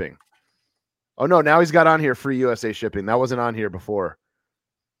 plus shipping. Oh no, now he's got on here free USA shipping. That wasn't on here before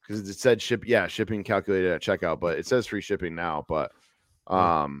because it said shipping calculated at checkout, but it says free shipping now. But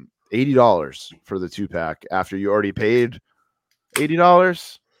 $80 for the 2-pack after you already paid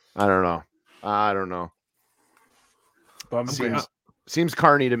 $80. I don't know. Seems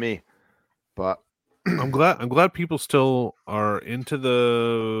carny to me. But I'm glad people still are into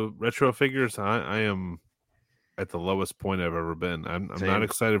the retro figures. I am at the lowest point I've ever been. I'm not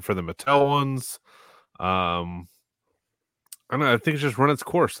excited for the Mattel ones. I don't know. I think it's just run its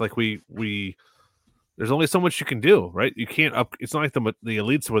course. Like we there's only so much you can do, right? You can't it's not like the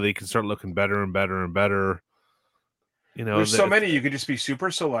elites where they can start looking better and better and better. You know, there's so many. You could just be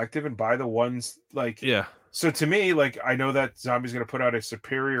super selective and buy the ones like. Yeah. So to me, like, I know that Zombie's going to put out a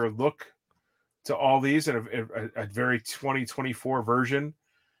superior look to all these and a very 2024 version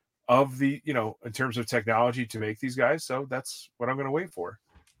of the, you know, in terms of technology to make these guys. So that's what I'm going to wait for.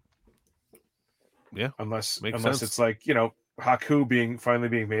 Yeah. Unless it's like, you know, Haku finally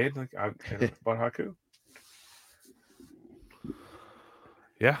being made. Like, I bought Haku.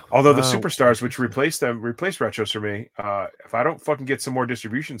 Yeah. Although the superstars, which replace retros for me, if I don't fucking get some more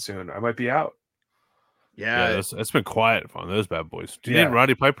distribution soon, I might be out. Yeah, it's been quiet on those bad boys. Do you need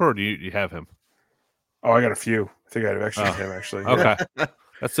Roddy Piper or do you have him? Oh, I got a few. I think I have extras of him, actually. Okay.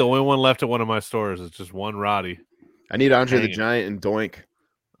 That's the only one left at one of my stores. It's just one Roddy. I need Andre the Giant and Doink.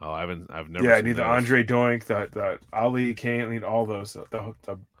 Oh, I've never. Yeah, I need the Andre Doink, the Ali Kane, I need all those.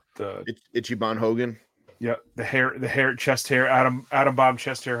 The Ichiban Hogan. Yeah, the chest hair, Adam Bomb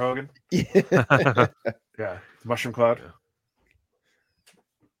chest hair Hogan. Yeah, the Mushroom Cloud. Yeah.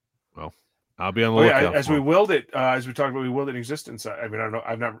 Well, I'll be on the lookout. As we willed it, as we talked about, we willed it in existence. I mean, I don't know.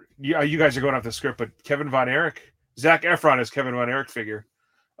 I'm not. You guys are going off the script, but Kevin Von Erich, Zac Efron is Kevin Von Erich figure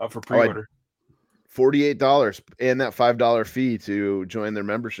for pre-order. $48 and that $5 fee to join their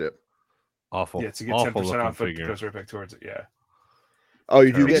membership. Awful. Yeah, to get 10% off, it goes right back towards it. Yeah. Oh,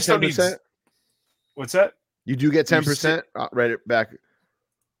 you do get 10%? What's that? You do get 10% right back.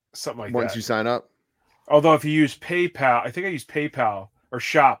 Something like once that. You sign up. Although if you use PayPal, I think I used PayPal or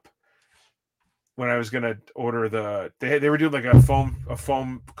Shop when I was going to order they were doing like a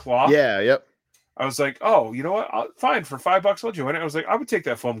foam cloth. Yeah. Yep. I was like, oh, you know what? Fine, for $5 I'll join it. I was like, I would take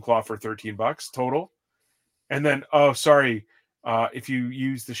that foam cloth for $13 total. And then, oh, sorry, if you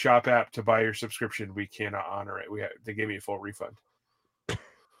use the Shop app to buy your subscription, we cannot honor it. They gave me a full refund.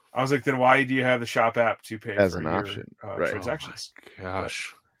 I was like, then why do you have the Shop app to pay as for an your option transactions? Oh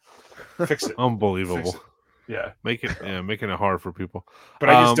gosh, fix it. Unbelievable. Fix it. Yeah, making it hard for people. But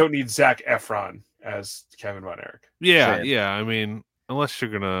I just don't need Zac Efron as Kevin Von Erich. Yeah. I mean, unless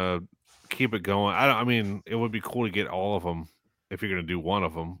you're gonna keep it going, I mean, it would be cool to get all of them if you're gonna do one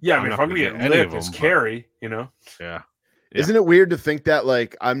of them. Yeah, I mean, if I'm gonna get Lip as Carrie, you know. Yeah. Isn't it weird to think that,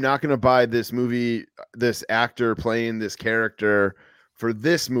 like, I'm not gonna buy this movie, this actor playing this character for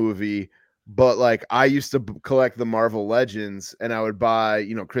this movie. But like I used to collect the Marvel Legends, and I would buy,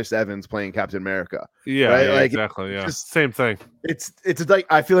 you know, Chris Evans playing Captain America. Yeah, right? yeah, Like, exactly. Yeah, just- same thing. It's like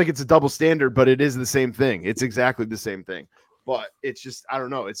I feel like it's a double standard, but it is the same thing. It's exactly the same thing. But it's just I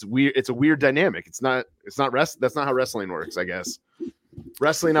don't know. It's weird. It's a weird dynamic. It's not That's not how wrestling works. I guess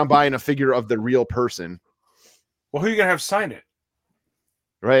wrestling, I'm buying a figure of the real person. Well, who are you gonna have sign it?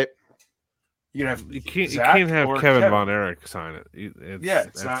 Right. You have You can't Zach have or Kevin Von Erich sign it.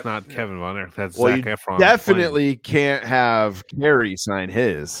 It's not Kevin Von Erich. That's Well, Zac you Efron. definitely can't have Carrie sign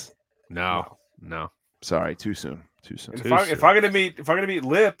his. No. Sorry, too soon. And if I'm gonna meet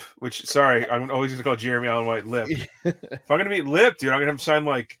Lip, which sorry, I'm always gonna call Jeremy Allen White Lip. If I'm gonna meet Lip, dude, I'm gonna have him sign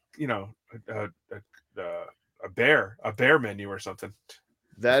like, you know, a bear menu or something.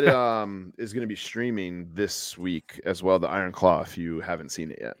 That is going to be streaming this week as well. The Iron Claw, if you haven't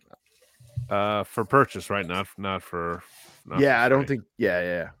seen it yet. For purchase, right? Not for. I don't think.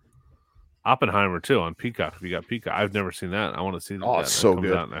 Yeah. Oppenheimer too on Peacock. If you got Peacock, I've never seen that. I want to see that. Oh, it's so comes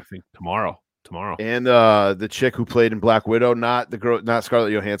good. out, I think tomorrow. And the chick who played in Black Widow, not the girl, not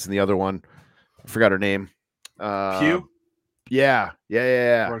Scarlett Johansson, the other one. I forgot her name. Pugh. Yeah.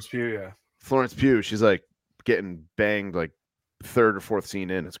 Florence Pugh. Yeah. Florence Pugh. She's like getting banged like third or fourth scene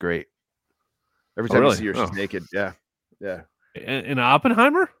in. It's great. Every time you see her, she's naked. Yeah. In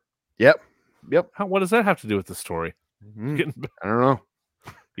Oppenheimer. Yep. What does that have to do with the story? I don't know.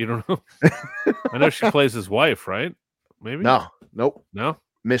 You don't know? I know she plays his wife, right? Maybe. Nope. No.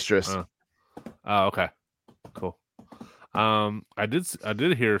 Mistress. Oh, okay. Cool. I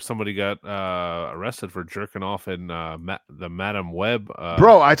did hear somebody got arrested for jerking off in the Madam Web.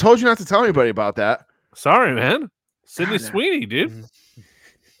 Bro, I told you not to tell anybody about that. Sorry, man. Sydney Sweeney, dude.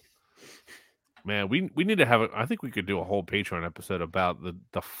 Man, we need to have I think we could do a whole Patreon episode about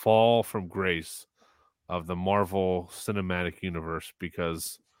the fall from grace of the Marvel Cinematic Universe,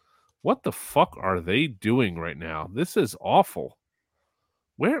 because what the fuck are they doing right now? This is awful.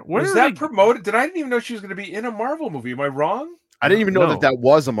 Where was that promoted? I didn't even know she was going to be in a Marvel movie. Am I wrong? I didn't even know that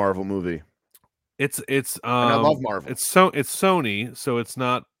was a Marvel movie. It's and I love Marvel. It's Sony, so it's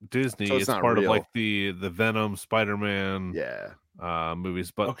not Disney. So it's part real. of like the Venom, Spider-Man,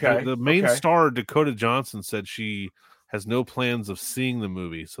 movies. But the main star, Dakota Johnson, said she has no plans of seeing the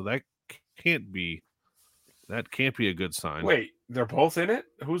movie, so that can't be a good sign. Wait, they're both in it?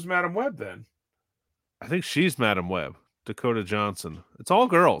 Who's Madam Web then? I think she's Madam Web. Dakota Johnson. It's all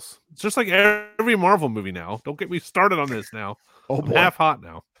girls. It's just like every Marvel movie now. Don't get me started on this now. I'm half hot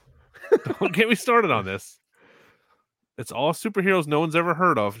now. Don't get me started on this. It's all superheroes no one's ever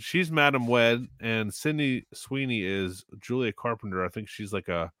heard of. She's Madam Web, and Sydney Sweeney is Julia Carpenter. I think she's like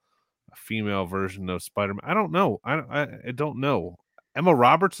a female version of Spider-Man. I don't know. I don't know. Emma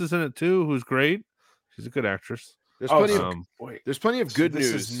Roberts is in it too, who's great. She's a good actress. There's plenty of good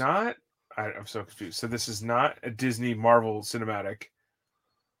news. This is not. I'm so confused. So this is not a Disney Marvel cinematic.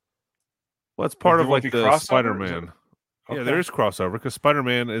 Well, it's part of like the Okay. Spider-Man. Yeah, there is crossover because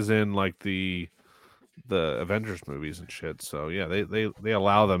Spider-Man is in like the Avengers movies and shit. So yeah, they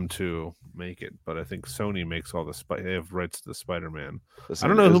allow them to make it, but I think Sony makes all they have rights to the Spider-Man. I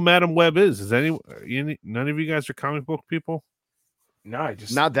don't know who Madam Web is. Is none of you guys are comic book people? No, I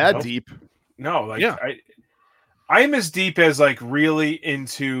just not that deep. No, like I'm as deep as like really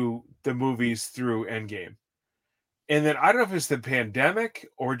into the movies through Endgame. And then I don't know if it's the pandemic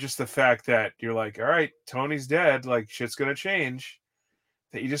or just the fact that you're like, all right, Tony's dead, like shit's gonna change.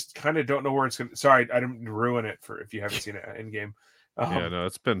 That you just kind of don't know where it's gonna. Sorry, I didn't ruin it for if you haven't seen it Endgame.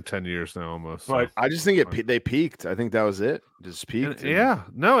 It's been 10 years now almost. But I just think they peaked. I think that was it. Just peaked.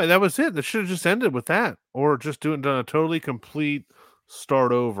 No, that was it. They should have just ended with that, or just done a totally complete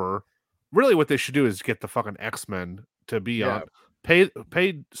start over. Really, what they should do is get the fucking X-Men to be on. Pay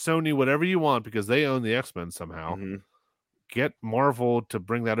Sony whatever you want because they own the X-Men somehow. Mm-hmm. Get Marvel to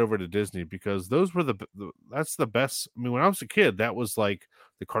bring that over to Disney because those were that's the best. I mean, when I was a kid, that was like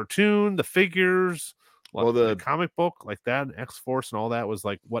the cartoon, the figures, the comic book, like that, and X-Force and all that was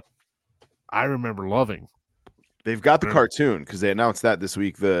like what I remember loving. They've got the cartoon because they announced that this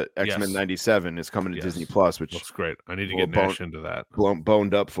week. The X-Men 97 is coming to Disney Plus, which looks great. I need to get Nash into that.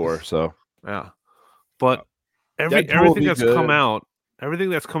 Boned up for so but everything that's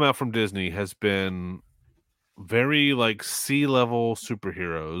come out from Disney has been very like C-level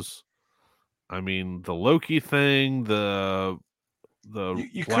superheroes. I mean, the Loki thing, you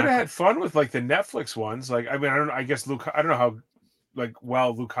could have had fun with like the Netflix ones. Like, I mean, I don't know. I guess Luke. I don't know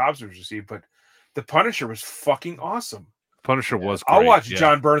how Luke Hobbs was received, but the Punisher was fucking awesome. Punisher was great. I'll watch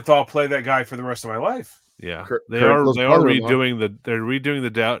John Bernthal play that guy for the rest of my life. Yeah, they are redoing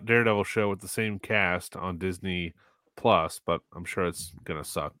the Daredevil show with the same cast on Disney Plus, but I'm sure it's gonna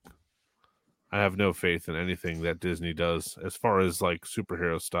suck. I have no faith in anything that Disney does as far as like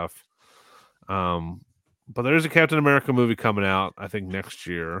superhero stuff. But there's a Captain America movie coming out, I think next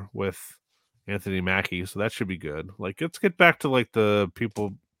year with Anthony Mackie, so that should be good. Like, let's get back to like the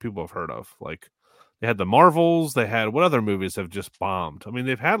people have heard of. Like, they had the Marvels. They had what other movies have just bombed? I mean,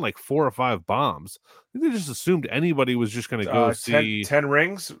 they've had like 4 or 5 bombs. I think they just assumed anybody was just going to go see 10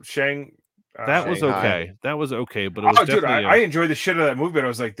 Rings. That was Shanghai. okay. That was okay, but it was dude, definitely. I enjoyed the shit out of that movie, but I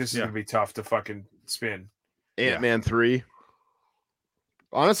was like, this is gonna be tough to fucking spin. Ant-Man 3.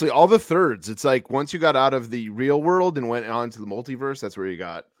 Honestly, all the thirds. It's like once you got out of the real world and went on to the multiverse, that's where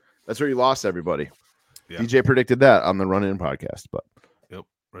you lost everybody. Yeah. DJ predicted that on the Run-In podcast, but Yep.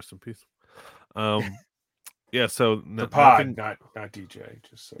 Rest in peace. Yeah. So The pod, not DJ.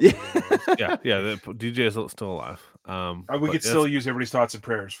 Just so Yeah. The DJ is still alive. we could still use everybody's thoughts and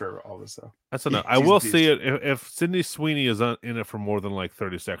prayers for all this though. That's enough. I will see it if Sydney Sweeney is in it for more than like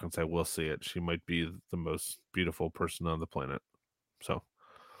 30 seconds. I will see it. She might be the most beautiful person on the planet. So,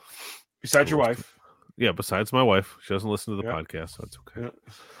 besides your wife, yeah. Besides my wife, she doesn't listen to the podcast, so it's okay. Yeah.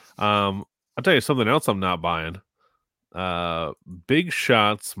 I'll tell you something else I'm not buying. Big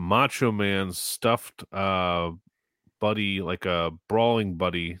Shots Macho Man stuffed buddy, like a brawling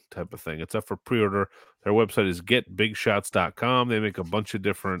buddy type of thing. It's up for pre-order. Their website is getbigshots.com. They make a bunch of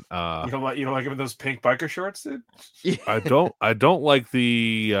different you don't like him in those pink biker shorts, dude? I don't like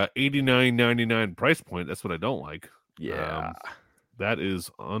the $89.99 price point. That's what I don't like. yeah. That is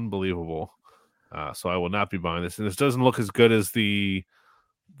unbelievable. So I will not be buying this. And this doesn't look as good as the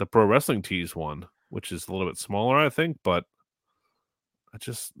Pro Wrestling Tees one, which is a little bit smaller, I think, but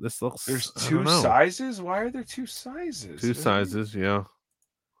this looks. There's 2 sizes. Why are there 2 sizes? 2 sizes, yeah.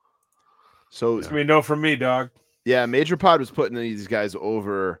 So It's gonna be no from me, dog. yeah, Major Pod was putting these guys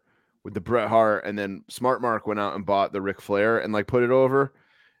over with the Bret Hart, and then Smart Mark went out and bought the Ric Flair and like put it over.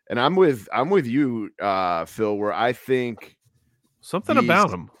 And I'm with you, Phil, where I think something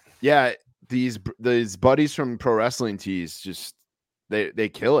about him. Yeah, these buddies from Pro Wrestling Tees just they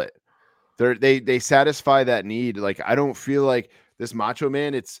kill it. They satisfy that need. Like, I don't feel like this Macho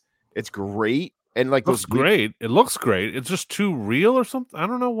Man. It's great, and like It looks great. It looks great. It's just too real or something. I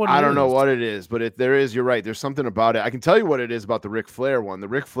don't know what. I don't know what it is, but there is. You're right. There's something about it. I can tell you what it is about the Ric Flair one. The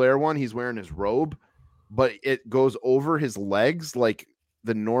Ric Flair one, he's wearing his robe, but it goes over his legs like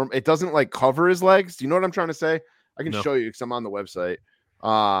the norm. It doesn't like cover his legs. Do you know what I'm trying to say? I can show you because I'm on the website.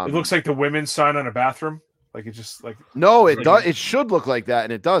 It looks like the women's sign on a bathroom. Like it just like no, it does. It should look like that,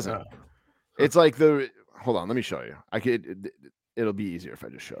 and it doesn't. Yeah. It's like hold on, let me show you. It'll be easier if I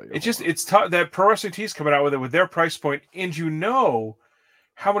just show you. It's tough that Pro Wrestling Tees coming out with it with their price point, and you know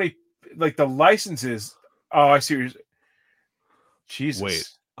how many like the licenses. Oh, I see. Jesus. Wait,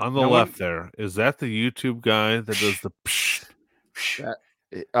 on the left there, is that the YouTube guy that does the?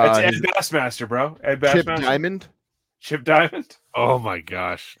 It's Ed Bassmaster, bro. Ed Bassmaster. Chip Diamond. Chip Diamond. Oh my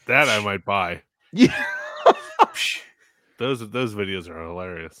gosh, that I might buy. Yeah. Those videos are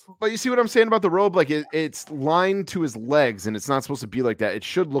hilarious. But you see what I'm saying about the robe? Like it's lined to his legs, and it's not supposed to be like that. It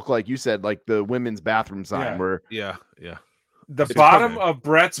should look like you said, like the women's bathroom sign. Where yeah. The bottom of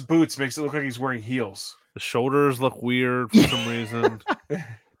Brett's boots makes it look like he's wearing heels. The shoulders look weird for some reason.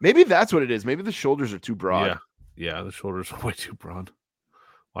 Maybe that's what it is. Maybe the shoulders are too broad. Yeah, the shoulders are way too broad.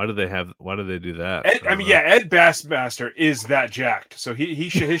 Why do they do that? Ed Bassmaster is that jacked, so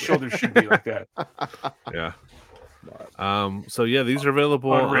his shoulders should be like that. Yeah. So yeah, these are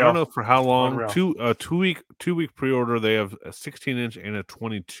available. Unreal. I don't know for how long. Unreal. 2-week pre-order. They have a 16-inch and a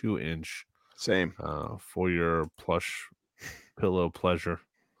 22-inch. Same. For your plush pillow pleasure.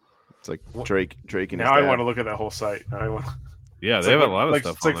 It's like Drake and now I want to look at that whole site. Yeah, they have a lot of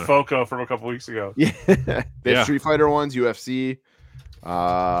stuff. It's like Foco from a couple weeks ago. Yeah, they have Street Fighter ones, UFC. Those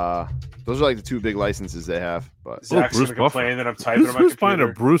are like the 2 big licenses they have. But Zach's Bruce gonna complain Buffer. that I'm typing on my Who's buying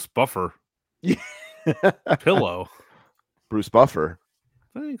computer. a Bruce Buffer Yeah. pillow? Bruce Buffer.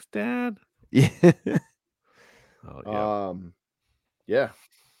 Thanks, Dad. Yeah. Oh, yeah.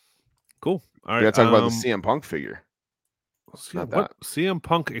 Cool. All right. We gotta talk about the CM Punk figure. CM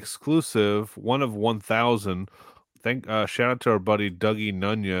Punk exclusive, 1 of 1,000. Shout out to our buddy Dougie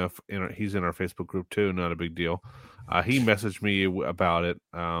Nunya. He's in our Facebook group too. Not a big deal. He messaged me about it.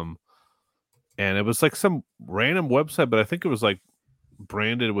 And it was like some random website, but I think it was like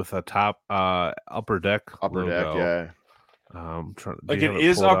branded with a top Upper Deck Upper logo. Deck, yeah. Like it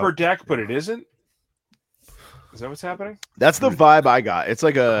is Upper Deck, but it isn't. Is that what's happening? That's the vibe I got. It's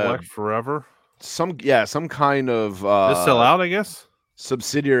like Black Forever. some kind of This sell out, I guess.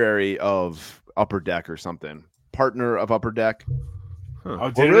 Subsidiary of Upper Deck or something. Partner of Upper Deck. Huh.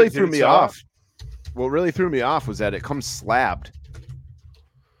 Oh, Well, really threw me off. what really threw me off was that it comes slabbed.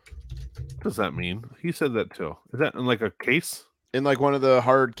 What does that mean? He said that too. Is that in like a case? In like one of the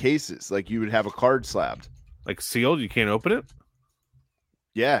hard cases, like you would have a card slabbed. Like sealed? You can't open it?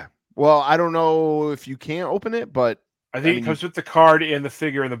 Yeah. Well, I don't know if you can't open it, but I think it comes with the card and the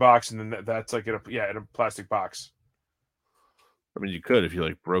figure in the box, and then that's like in a plastic box. I mean, you could if you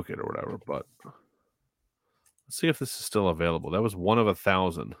like broke it or whatever, but let's see if this is still available. That was one of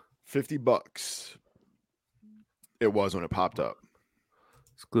 1,000. $50. It was when it popped up.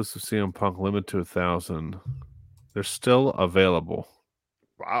 Exclusive CM Punk, limited to 1,000. They're still available.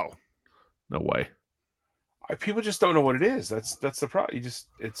 Wow. No way. People just don't know what it is. That's the problem. It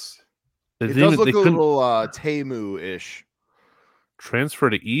does look a little Temu-ish. Transfer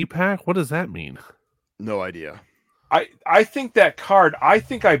to E-Pack? What does that mean? No idea. I think that card. I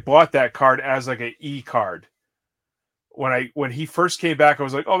think I bought that card as like an E card. When he first came back, I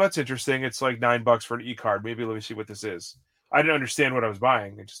was like, "Oh, that's interesting. It's like $9 for an E card. Maybe let me see what this is." I didn't understand what I was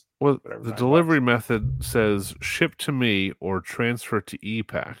buying. The delivery method says ship to me or transfer to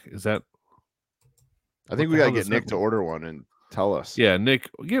E-Pack. Is that? I think we gotta get Nick to order one and tell us. Yeah, Nick,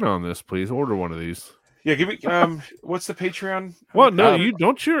 get on this, please. Order one of these. Yeah, give me. What's the Patreon? Well, no, you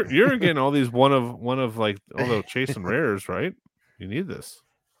don't. You're getting all these one of like all the chasing rares, right? You need this.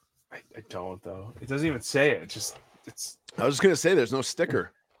 I don't though. It doesn't even say it. It's. I was just gonna say there's no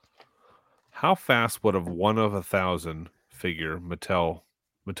sticker. How fast would a 1 of 1,000 figure Mattel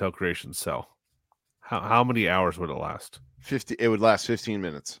Creations sell? How many hours would it last? 50. It would last 15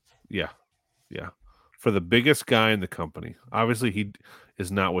 minutes. Yeah. For the biggest guy in the company. Obviously, he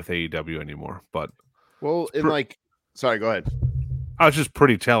is not with AEW anymore, but sorry, go ahead. I was just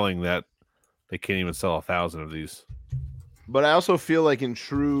pretty telling that they can't even sell 1,000 of these. But I also feel like in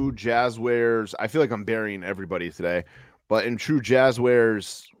true Jazzwares, I feel like I'm burying everybody today, but in true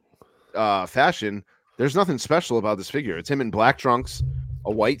Jazzwares fashion, there's nothing special about this figure. It's him in black trunks,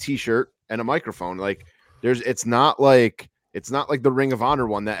 a white t-shirt, and a microphone. Like it's not like the Ring of Honor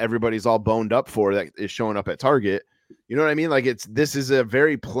one that everybody's all boned up for that is showing up at Target. You know what I mean? Like this is a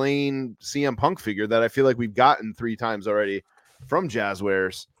very plain CM Punk figure that I feel like we've gotten 3 times already from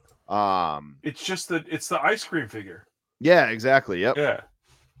Jazzwares. It's the ice cream figure. Yeah, exactly. Yep. Yeah.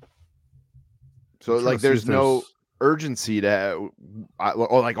 So like there's no urgency to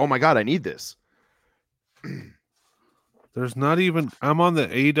oh my God, I need this. There's not even. I'm on the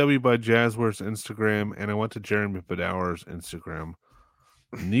AEW by Jazzwares Instagram, and I went to Jeremy Bedower's Instagram.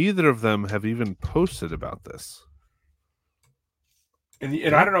 Neither of them have even posted about this. And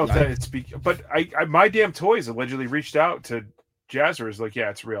I don't know if that it's but I My Damn Toys allegedly reached out to Jazzwares like, yeah,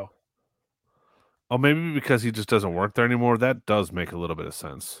 it's real. Oh, maybe because he just doesn't work there anymore. That does make a little bit of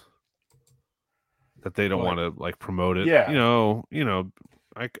sense. That they don't want to like promote it. Yeah.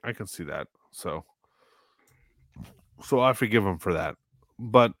 I can see that. So I forgive him for that.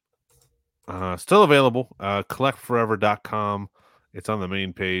 But still available. Collectforever.com. It's on the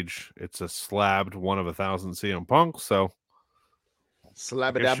main page. It's a slabbed 1 of 1,000 CM Punk. So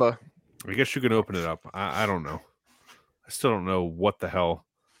Slabadabba. I guess you can open it up. I don't know. I still don't know what the hell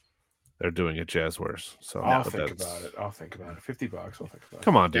they're doing at Jazzwares. So I'll think about it. $50. I'll think about it.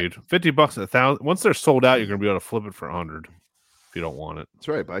 Come on, dude. $50 1,000. Once they're sold out, you're gonna be able to flip it for 100 if you don't want it. That's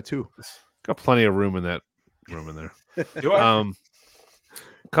right. Buy 2. Got plenty of room in there.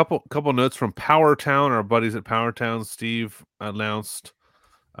 Couple notes from Power Town. Our buddies at Power Town. Steve announced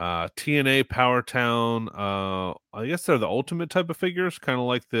TNA Power Town. I guess they're the ultimate type of figures, kind of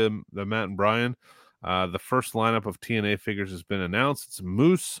like the Matt and Brian. The first lineup of TNA figures has been announced. It's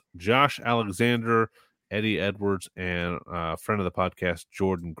Moose, Josh Alexander, Eddie Edwards, and friend of the podcast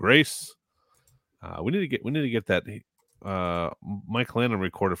Jordan Grace. We need to get that. Mike Landon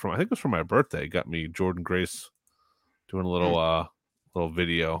recorded from. I think it was for my birthday. Got me Jordan Grace doing a little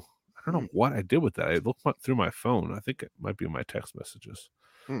video. I don't know what I did with that. I looked through my phone. I think it might be in my text messages.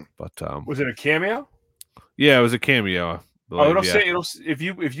 But was it a cameo? Yeah, it was a cameo. It'll if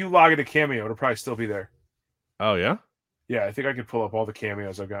you log into Cameo, it'll probably still be there. Oh yeah, yeah. I think I could pull up all the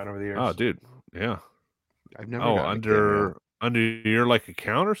cameos I've gotten over the years. Oh, dude, yeah. I've never. Under your like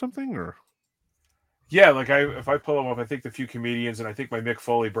account or something, or yeah, like if I pull them up, I think the few comedians and I think my Mick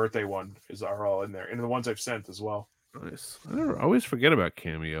Foley birthday one are all in there, and the ones I've sent as well. Nice. I always forget about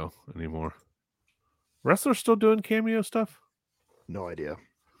Cameo anymore. Wrestlers still doing Cameo stuff? No idea.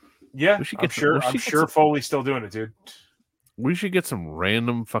 Yeah, I'm sure Foley's still doing it, dude. We should get some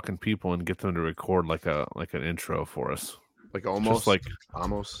random fucking people and get them to record like an intro for us. Like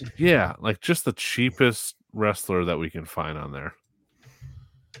almost. Yeah, like just the cheapest wrestler that we can find on there.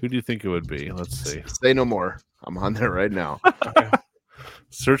 Who do you think it would be? Let's see. Say no more. I'm on there right now.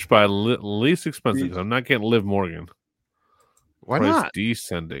 Search by least expensive because I'm not getting Liv Morgan. Why Price not?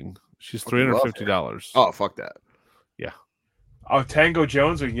 descending. She's Fucking love her. $350. Oh, fuck that. Yeah. Oh, Tango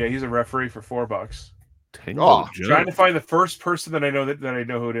Jones. Yeah, he's a referee for $4. Tango Oh, Jones. Trying to find the first person that I know that I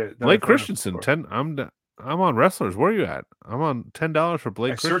know who it is. Blake Christensen. I'm on wrestlers. Where are you at? I'm on $10 for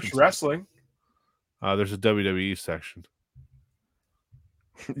Blake I Christensen. searched wrestling. There's a WWE section.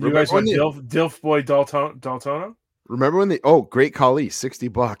 You guys want Dilf Boy Daltono? Remember when Great Khali,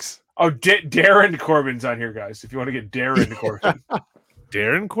 $60. Oh, Darren Corbin's on here, guys. If you want to get Darren Corbin.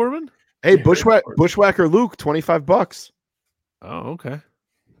 Darren Corbin? Hey, Darren Bushwhacker Luke, $25. Oh, okay.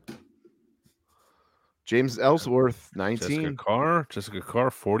 James Ellsworth, 19. Jessica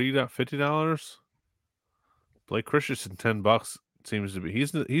Carr, $50. Blake Christensen, $10 seems to be.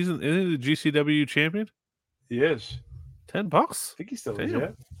 He's in the GCW champion. He is. $10. I think he still is. Yeah.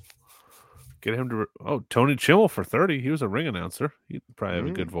 Get him to. Tony Chimmel for $30. He was a ring announcer. He'd probably have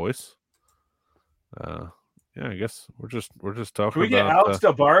a good voice. Yeah, I guess we're just talking. Can we get Alex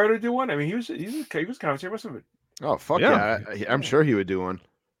Del Barrio to do one? I mean, he was commentating most of it. Oh fuck yeah! I'm sure he would do one.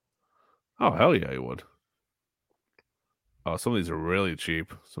 Oh hell yeah, he would. Oh, some of these are really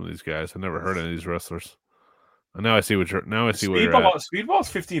cheap. Some of these guys, I never heard of any of these wrestlers. And now I see where you're at. Speedball's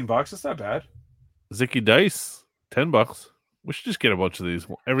 $15. That's not bad. Zicky Dice, $10. We should just get a bunch of these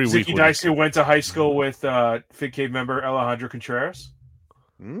every week. Zicky Dice, who went to high school with Fig Cave member Alejandro Contreras.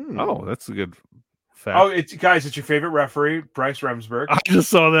 Oh, that's a good fact. Oh, it's your favorite referee, Bryce Remsburg. I just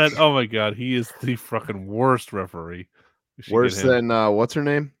saw that. Oh my god, he is the fucking worst referee. Worse than what's her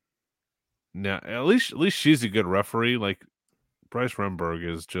name? No, at least she's a good referee. Like Bryce Remsburg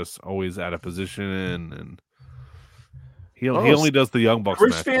is just always out of position, and he only does the Young Bucks.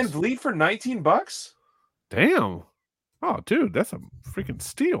 Chris Van Vliet for $19. Damn. Oh, dude, that's a freaking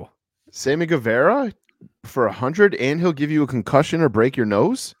steal. Sammy Guevara for $100, and he'll give you a concussion or break your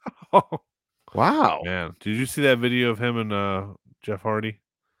nose. Oh, wow, man! Did you see that video of him and Jeff Hardy?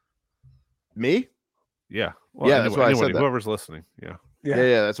 Me? Yeah. Well, yeah, that's why I said that. Whoever's listening. Yeah.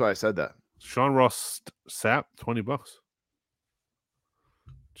 Yeah. That's why I said that. Sean Ross Sapp, $20.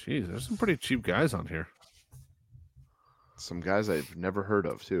 Jeez, there's some pretty cheap guys on here. Some guys I've never heard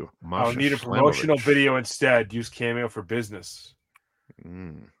of too. I'll need a promotional video instead. Use Cameo for business.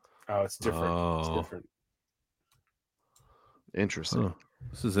 Oh, it's different. It's different. Interesting. Huh.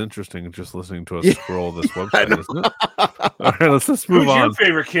 This is interesting. Just listening to us scroll this website, isn't it? All right, let's just move on. Who's your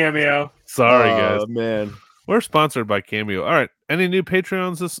favorite Cameo? Sorry, guys. Man, we're sponsored by Cameo. All right. Any new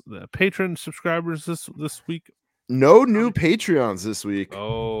patron subscribers this week? No new Patreons this week.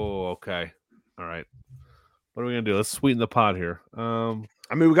 Oh, okay. All right. What are we gonna do? Let's sweeten the pot here. I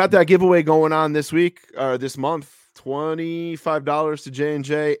mean, we got that giveaway going on this week, this month. $25 to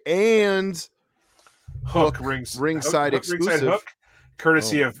J&J and ringside exclusive hook,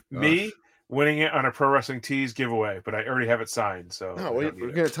 courtesy of me winning it on a Pro Wrestling Tees giveaway. But I already have it signed, so we're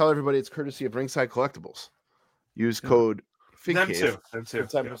gonna tell everybody it's courtesy of Ringside Collectibles. Use code FIGCAVE. Them too.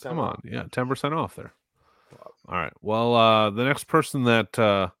 10% Come on, 10% off there. All right. Well, the next person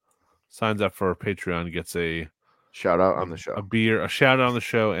that signs up for Patreon gets a shout out on the show, a shout out on the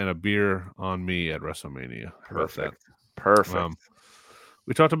show, and a beer on me at WrestleMania. Perfect.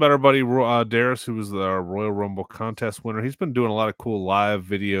 We talked about our buddy Darius, who was our Royal Rumble contest winner. He's been doing a lot of cool live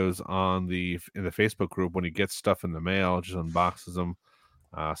videos in the Facebook group when he gets stuff in the mail, just unboxes them.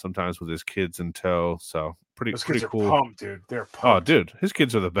 Sometimes with his kids in tow. So pretty cool. Pumped, dude. They're pumped. Oh, dude, his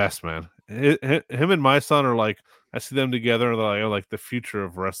kids are the best, man. Him and my son are like, I see them together. They're like the future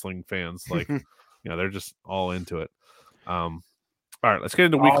of wrestling fans. Like, they're just all into it. All right, let's get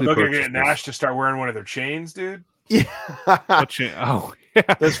into weekly. They're gonna get Nash to start wearing one of their chains, dude. Yeah. Oh, yeah.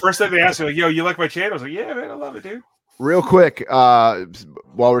 That's the first time they asked me, like, "Yo, you like my chain?" I was like, "Yeah, man, I love it, dude." Real quick, while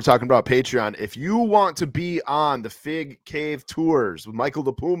we're talking about Patreon, if you want to be on the Fig Cave tours with Michael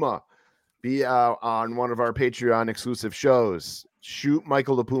the Puma, be on one of our Patreon exclusive shows, shoot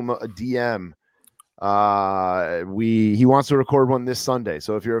Michael the Puma a DM. He wants to record one this Sunday,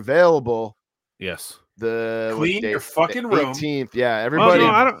 so if you're available, yes, clean your fucking room. 18th, yeah, everybody.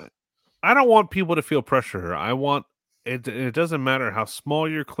 I don't want people to feel pressure here. I want it. It doesn't matter how small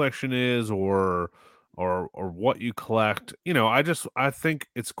your collection is or what you collect. I think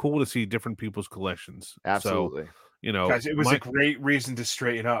it's cool to see different people's collections. Absolutely. So, guys, it was a great reason to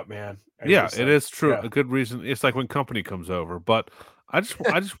straighten up, man. It is true. Yeah. A good reason. It's like when company comes over, but I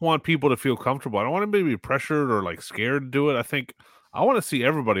just want people to feel comfortable. I don't want anybody to be pressured or like scared to do it. I think I want to see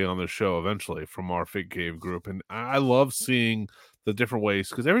everybody on the show eventually from our Fig Cave group, and I love seeing the different ways,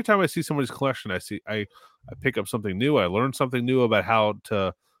 because every time I see somebody's collection, I pick up something new. I learn something new about how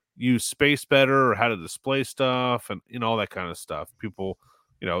to use space better or how to display stuff and all that kind of stuff. People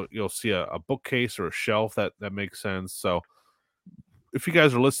you'll see a bookcase or a shelf that makes sense. So if you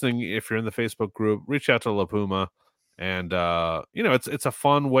guys are listening, if you're in the Facebook group, reach out to La Puma. And it's a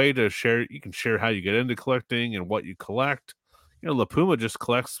fun way to share. You can share how you get into collecting and what you collect. La Puma just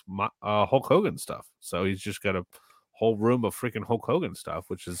collects Hulk Hogan stuff, so he's just got a whole room of freaking Hulk Hogan stuff,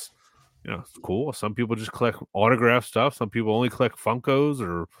 which is it's cool. Some people just collect autograph stuff. Some people only collect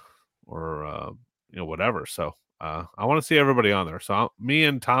Funkos or whatever. So I want to see everybody on there. So me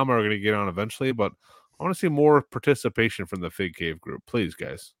and Tom are going to get on eventually, but I want to see more participation from the Fig Cave group. Please,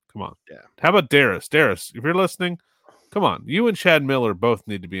 guys, come on. Yeah. How about Darius? Darius, if you're listening, come on. You and Chad Miller both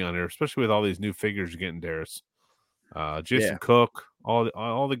need to be on here, especially with all these new figures you're getting, Darius. Jason Cook,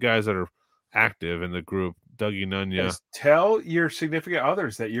 all the guys that are active in the group, Dougie Nunya. Just tell your significant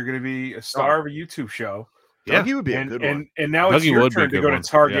others that you're going to be a star of a YouTube show. Yeah, Dougie would be a good one. And now it's your turn to go to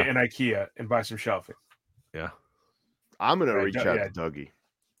Target and IKEA and buy some shelving. Yeah. I'm going to reach out to Dougie.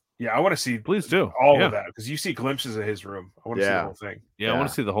 Yeah, I want to see. Please do all of that because you see glimpses of his room. I want to see the whole thing. Yeah, I want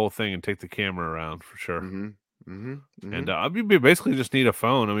to see the whole thing and take the camera around for sure. Mm-hmm. And we basically just need a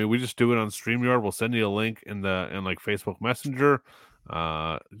phone. I mean, we just do it on StreamYard. We'll send you a link in like Facebook Messenger.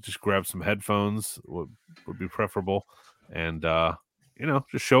 Just grab some headphones would be preferable, and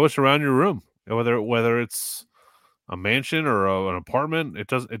just show us around your room, whether it's a mansion or an apartment. It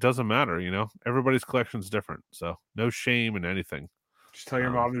doesn't matter. Everybody's collection's different, so no shame in anything. Just tell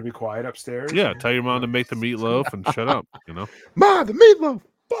your mom to be quiet upstairs. Yeah, tell your mom to make the meatloaf and shut up. Mom, the meatloaf.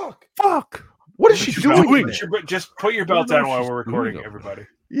 Fuck. What is she doing? Just put your belt down while we're recording, everybody.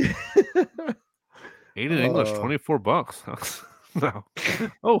 Yeah. 8 in English, $24. No.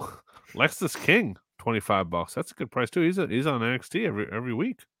 Oh, Lexus King, $25. That's a good price too. He's on NXT every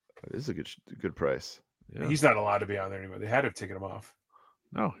week. That is a good price. Yeah. He's not allowed to be on there anymore. They had to have taken him off.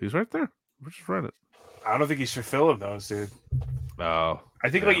 No, he's right there. We just read it. I don't think he's fulfilling those, dude. Oh, I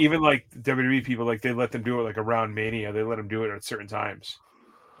think even WWE people, they let them do it around Mania. They let them do it at certain times.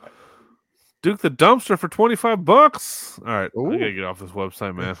 Duke the Dumpster for $25. All right, Ooh. I gotta get off this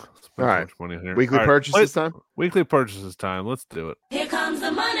website, man. All right, much money here. Weekly purchases time. Weekly purchases time. Let's do it. Here comes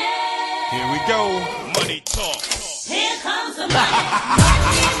the money. Here we go. Money talk. Here comes the money.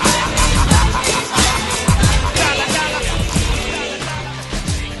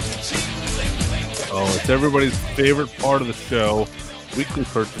 Oh, it's everybody's favorite part of the show. Weekly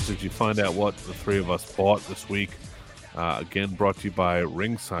purchases. You find out what the three of us bought this week. Again, brought to you by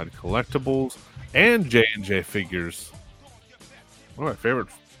Ringside Collectibles and J&J Figures. One of my favorite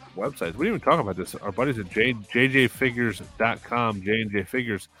websites. We didn't even talk about this. Our buddies at jjfigures.com, J&J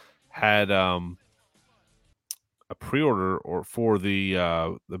Figures, had a pre-order for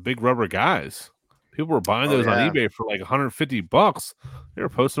the big rubber guys. People were buying those on eBay for like $150. They were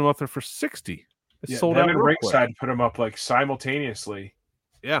posting them up there for $60. It sold out. Ringside put them up simultaneously.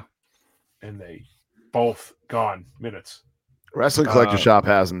 Yeah, and they both gone minutes. Wrestling Collector Shop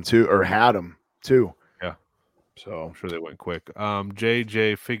has them too, or had them too. Yeah. So I'm sure they went quick.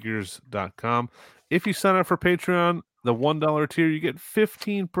 jjfigures.com. If you sign up for Patreon, the $1 tier, you get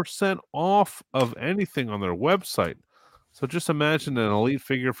 15% off of anything on their website. So just imagine an elite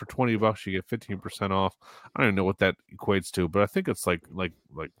figure for $20, you get 15% off. I don't even know what that equates to, but I think it's like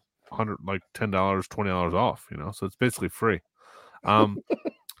 $100, $10, $20 off, so it's basically free.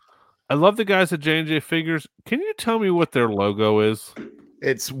 I love the guys at J&J Figures. Can you tell me what their logo is?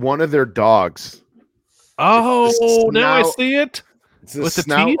 It's one of their dogs. Oh, now I see it. It's the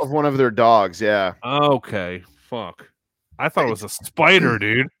snout of one of their dogs, yeah. Okay, fuck. I thought it was a spider,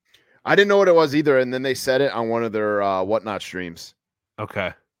 dude. I didn't know what it was either, and then they said it on one of their Whatnot streams.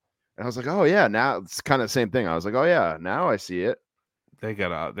 Okay. And I was like, oh, yeah, now it's kind of the same thing. I was like, oh, yeah, now I see it. They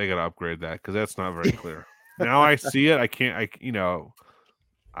gotta upgrade that because that's not very clear. Now I see it.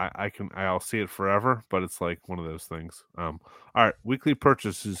 I'll see it forever, but it's like one of those things. All right, weekly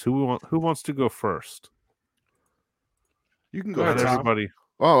purchases. Who wants to go first? You can go ahead, everybody.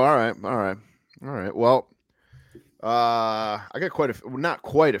 Oh, all right. Well, I got not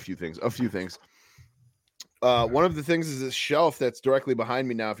quite a few things. A few things. One of the things is this shelf that's directly behind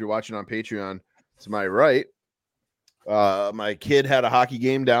me now. If you're watching on Patreon, to my right. My kid had a hockey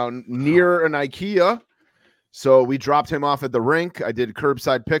game down near an IKEA. So we dropped him off at the rink. I did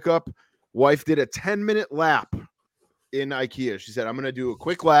curbside pickup. Wife did a 10-minute lap in IKEA. She said, I'm going to do a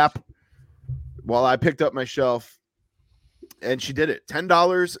quick lap while I picked up my shelf. And she did it. $10,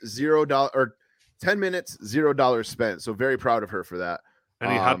 $0, or 10 minutes, $0 spent. So very proud of her for that.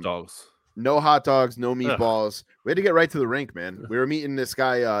 Any hot dogs? No hot dogs, no meatballs. We had to get right to the rink, man. We were meeting this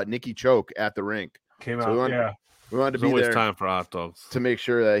guy, Nicky Choke, at the rink. Came out, We wanted to be there. Time for hot dogs to make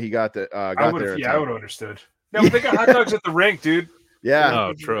sure that he got there. I would have understood. No, they got hot dogs at the rink, dude. Yeah.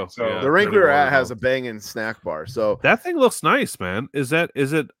 Oh, true. So Yeah. The rink Pretty we were at well has done. a banging snack bar. So That thing looks nice, man. Is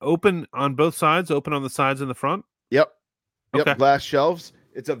it open on both sides? Open on the sides and the front? yep. Okay. Glass shelves.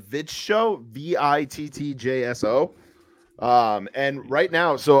 It's a Vittjo, Vittjso. And right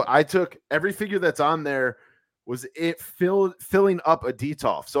now, so I took every figure that's on there was it filling up a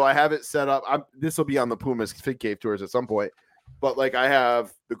detolf. So I have it set up. This will be on the Puma's Fig Cave tours at some point. But like I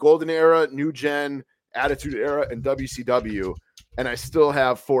have the Golden Era, New Gen, Attitude Era, and WCW, and I still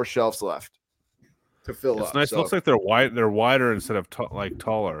have 4 shelves left to fill It's up. nice. So, Looks like they're wide. They're wider instead of like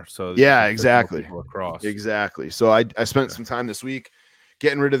taller. So you yeah, can fit more exactly. people across. Exactly. So I spent some time this week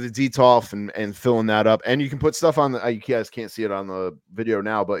getting rid of the detolf and filling that up. And you can put stuff on the. You guys can't see it on the video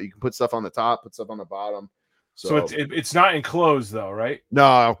now, but you can put stuff on the top, put stuff on the bottom. So it's not enclosed though, right?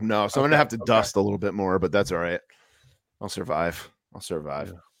 No. So I'm gonna Okay, have to okay. dust a little bit more, but that's all right. I'll survive.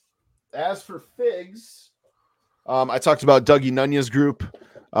 As for figs, I talked about Dougie Nunez's group,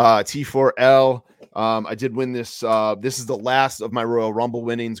 T4L. I did win this. This is the last of my Royal Rumble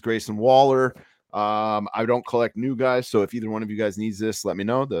winnings. Grayson Waller. I don't collect new guys, so if either one of you guys needs this, let me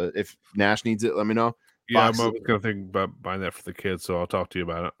know. If Nash needs it, let me know. Yeah, Box- I'm gonna think about buying that for the kids, so I'll talk to you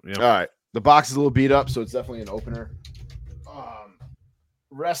about it. Yeah. All right. The box is a little beat up, so it's definitely an opener.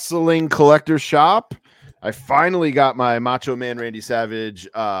 Wrestling collector shop. I finally got my Macho Man Randy Savage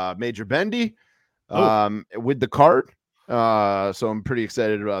Major Bendy with the card. So I'm pretty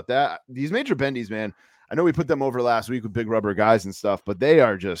excited about that. These Major Bendies, man, I know we put them over last week with Big Rubber Guys and stuff, but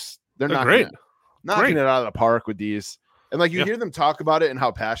they're knocking great. knocking it out of the park with these. And like you hear them talk about it and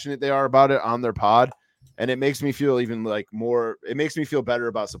how passionate they are about it on their pod. And it makes me feel even like more, it makes me feel better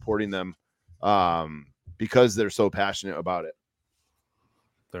about supporting them because they're so passionate about it.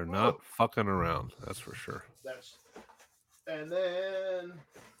 They're not fucking around. That's for sure. And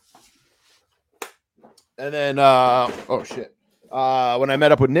then oh shit. When I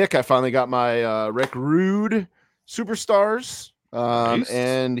met up with Nick, I finally got my Rick Rude Superstars. Nice.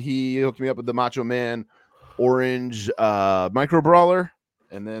 And he hooked me up with the Macho Man Orange Micro Brawler.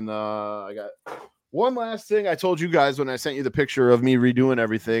 And then I got one last thing. I told you guys when I sent you the picture of me redoing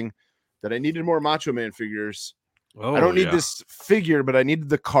everything that I needed more Macho Man figures. Oh, I don't need this figure, but I needed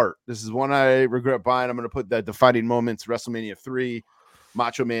the cart. This is one I regret buying. I'm going to put that Defining Moments WrestleMania 3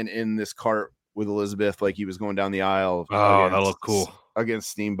 Macho Man in this cart with Elizabeth, like he was going down the aisle. Oh, that looked cool against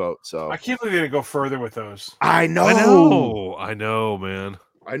Steamboat. So I can't believe they didn't go further with those. I know, man.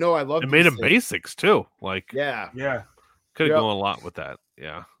 I know. I love. It made them basics too. Like, yeah, could have gone a lot with that.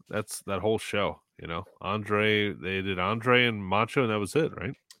 Yeah, that's that whole show. You know, Andre. They did Andre and Macho, and that was it,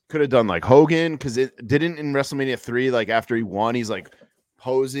 right? Could have done like Hogan because it didn't in WrestleMania 3. Like after he won, he's like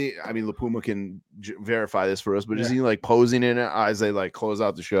posing. I mean, LaPuma can verify this for us, but is he like posing in it as they like close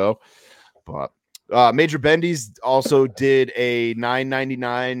out the show? But Major Bendy's also did a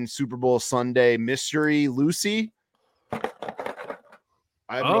 $9.99 Super Bowl Sunday mystery Lucy.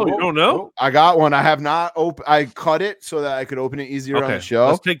 You don't know? I got one. I have not open. I cut it so that I could open it easier on the show.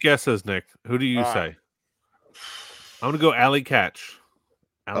 Let's take guesses, Nick. Who do you say? I'm gonna go Alley Catch.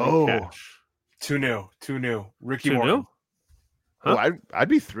 Catch. Too new. Ricky Too Morton. new? Huh? Oh, I'd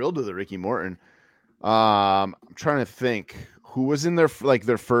be thrilled with the Ricky Morton. I'm trying to think who was in their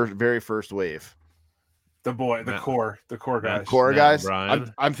very first wave. The core guys. Core guys.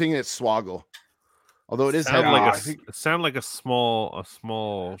 Bryan. I'm thinking it's Swoggle. Although it is Sound heavy. it sounded like a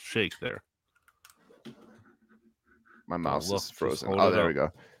small shake there. My mouse is frozen. hold Oh, it there up. we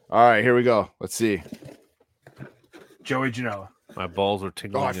go. All right, here we go. Let's see. Joey Janela. My balls are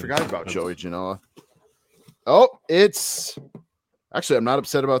tingling. Oh, I forgot about Joey Janela. Oh, it's actually I'm not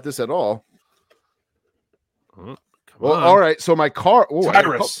upset about this at all. Come Well, on. all right. So my car.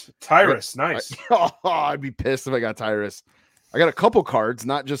 Tyrus, nice. I'd be pissed if I got Tyrus. I got a couple cards,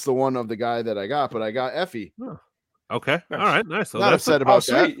 not just the one of the guy that I got, but I got Effie. Okay. All right. Nice. So Not that's upset about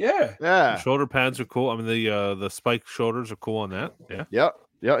that. Sweet. Yeah. Yeah. the shoulder pads are cool. I mean, the spike shoulders are cool on that. Yeah.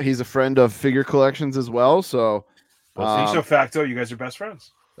 Yep. He's a friend of Figure Collections as well. So, So facto, you guys are best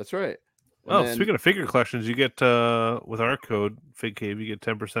friends. that's right. And Oh, then- speaking of figure collections, you get with our code Fig Cave, you get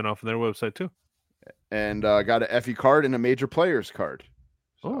 10% off on their website too. and got an Effie card and a Major Players card.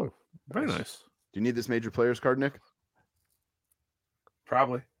 So, Oh, very nice. do you need this Major Players card, Nick?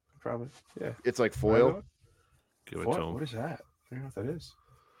 Probably. Yeah. It's like foil. Give it What? to him. What is that? I don't know what that is.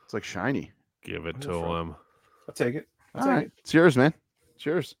 It's like shiny. Give it Where's to it from? him. I'll take it. All right, it's yours, man. It's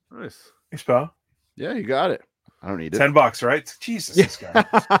yours. Nice. Thanks, pal. Yeah, you got it. I don't need it. $10, right? Jesus, this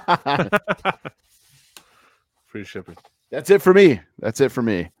guy. Free shipping. That's it for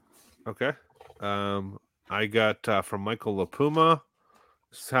me. Okay. I got from Michael LaPuma.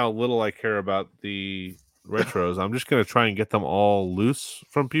 This is how little I care about the retros. I'm just gonna try and get them all loose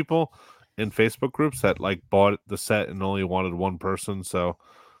from people in Facebook groups that like bought the set and only wanted one person. So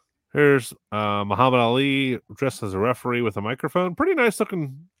here's Muhammad Ali dressed as a referee with a microphone. Pretty nice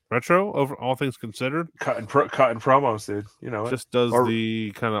looking retro, over all things considered. Cutting promos, dude. You know it. Just does Or-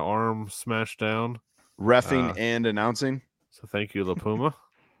 the kind of arm smash down. Reffing and announcing. So thank you, La Puma.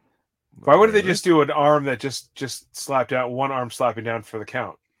 Why wouldn't they just do an arm that just slapped out, one arm slapping down for the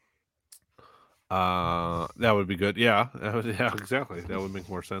count? That would be good. Yeah, yeah, exactly. That would make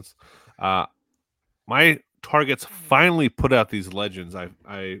more sense. My targets finally put out these legends.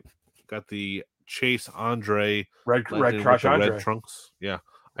 I got the Chase Andre Red legend crotch with the Andre. red trunks. Yeah,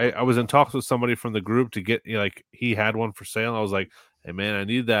 I was in talks with somebody from the group to get like he had one for sale. I was like, hey man, I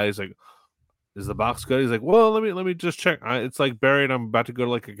need that. He's like, is the box good? He's like, well, let me just check. It's like buried. I'm about to go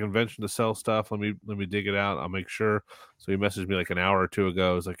to like a convention to sell stuff. Let me dig it out. I'll make sure. So he messaged me like an hour or two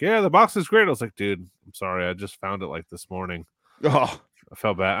ago. He's like, yeah, the box is great. I was like, dude, I'm sorry, I just found it like this morning. Oh, I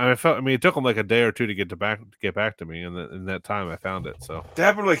felt bad. I mean, it took him like a day or two to get back to me, and in that time, I found it. So That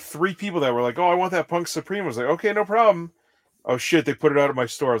happened to like 3 people that were like, "Oh, I want that Punk Supreme." I was like, "Okay, no problem." Oh shit, they put it out at my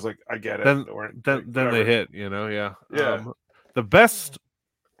store. I was like, "I get it." then Like, they whatever. hit, yeah. Yeah. The best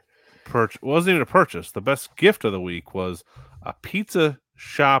purchase wasn't even a purchase. The best gift of the week was a pizza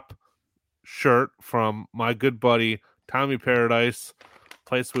shop shirt from my good buddy Tommy Paradise,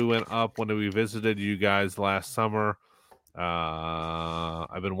 place we went up when we visited you guys last summer.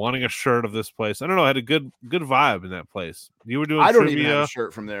 I've been wanting a shirt of this place. I don't know. I had a good vibe in that place. You were doing I don't trivia. even have a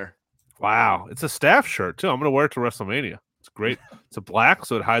shirt from there. Wow, it's a staff shirt too. I'm gonna wear it to WrestleMania. It's great. It's a black,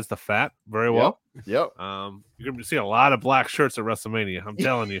 so it hides the fat very well. Yep. You're gonna see a lot of black shirts at WrestleMania. I'm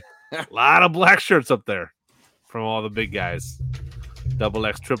telling you, a lot of black shirts up there from all the big guys. Double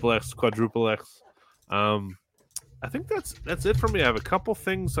X, triple X, quadruple X. I think that's it for me. I have a couple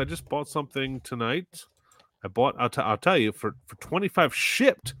things. I just bought something tonight. I'll tell you for 25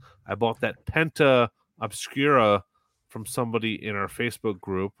 shipped. I bought that Penta Obscura from somebody in our Facebook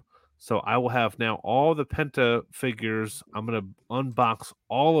group. So I will have now all the Penta figures. I'm going to unbox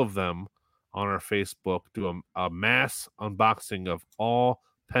all of them on our Facebook, do a mass unboxing of all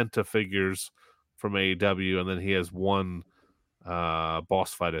Penta figures from AEW, and then he has one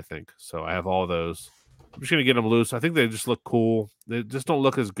boss fight, I think. So I have all those. I'm just going to get them loose. I think they just look cool. They just don't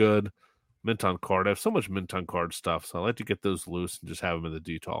look as good. Mint on card. I have so much mint on card stuff, so I like to get those loose and just have them in the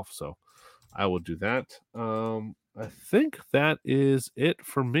detolf. So I will do that. I think that is it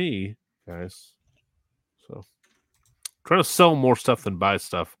for me, guys. So trying to sell more stuff than buy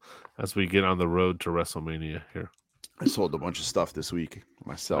stuff as we get on the road to WrestleMania here. I sold a bunch of stuff this week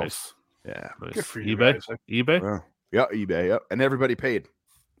myself. Nice. Yeah. Nice. Good for you eBay. guys. eBay. Yeah, eBay. Yep. And everybody paid.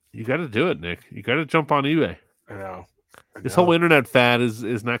 You got to do it, Nick. You got to jump on eBay. I know. This whole internet fad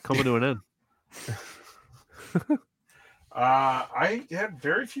is not coming to an end. I had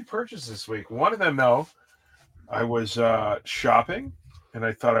very few purchases this week. One of them, though, I was shopping, and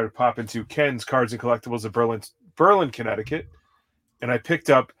I thought I would pop into Ken's Cards and Collectibles of Berlin, Connecticut, and I picked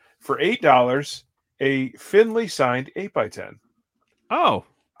up for $8 a Finley signed 8x10. Oh,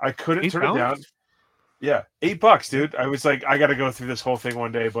 I couldn't turn $8? it down. Yeah, $8, dude. I was like, I got to go through this whole thing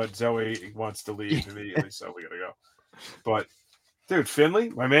one day, but Zoe wants to leave immediately, so we got to go. But, dude, Finley,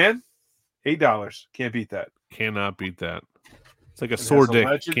 my man, $8. Can't beat that. cannot beat that. It's like a It sore has a dick.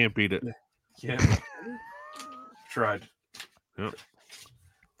 legend. Can't beat it. Yeah. Tried. Yep.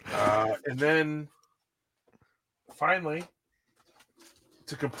 And then finally,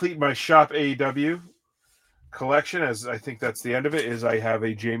 to complete my Shop AEW collection, as I think that's the end of it, is I have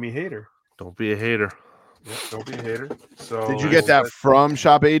a Jamie Hayter. Don't be a hater. Yep, don't be a hater. So Did you get that from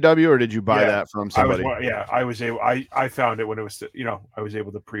Shop AEW or did you buy Yeah, that from somebody? I was able. I found it when it was. I was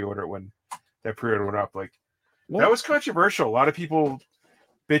able to pre-order it when that pre-order went up. Like that was controversial. A lot of people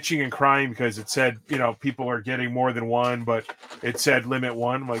bitching and crying because it said people are getting more than one, but it said limit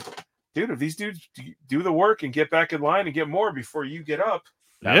one. I'm like, dude, if these dudes do the work and get back in line and get more before you get up,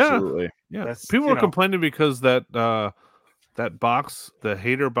 Absolutely. Yeah. That's, People you were know. complaining because that box, the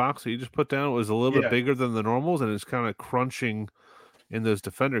hater box that you just put down, was a little Yeah. bit bigger than the normals, and it's kind of crunching in those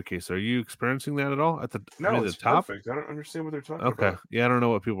defender cases. Are you experiencing that at all at the no, the it's top? perfect. I don't understand what they're talking Okay, about. yeah, I don't know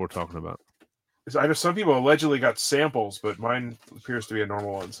what people were talking about. I know some people allegedly got samples, but mine appears to be a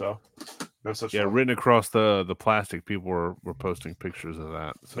normal one. So no such. Yeah, thing. written across the plastic, people were posting pictures of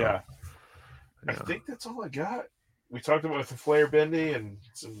that. So, Yeah. I yeah. think that's all I got. We talked about the Flair Bendy and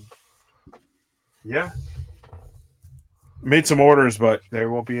some. Yeah. Made some orders, but they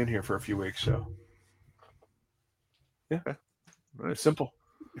won't be in here for a few weeks. So Nice. simple,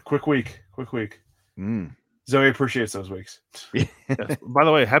 quick week. Mm. Zoe appreciates those weeks. Yes. By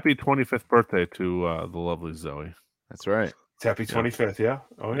the way, happy 25th birthday to the lovely Zoe. That's right. It's happy 25th. Yeah.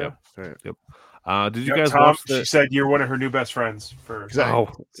 Oh yeah. Yep. Right. Yep. Did you Yeah, guys Tom, watch she said you're one of her new best friends for Oh,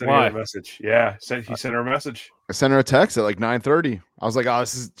 sending her why? a message. Yeah, he sent her a message. I sent her a text at like 9:30. I was like, "Oh,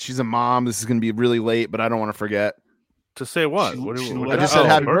 she's a mom. This is gonna be really late, but I don't want to forget." To say what? She I lit just up. said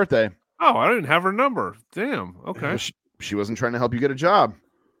happy birthday. Oh, I didn't have her number. Damn. Okay. Well, she wasn't trying to help you get a job.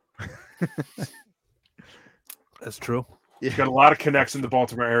 That's true. She's got a lot of connects in the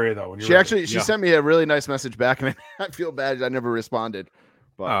Baltimore area, though. When you're She ready. actually sent me a really nice message back, and I feel bad I never responded.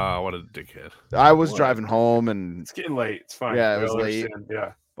 But Oh, what a dickhead. I was driving home, and It's getting late. It's fine. Yeah, it We was all late. understand.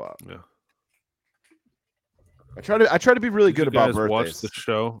 Yeah. but Yeah. I try to be really Did good you about guys birthdays. watch the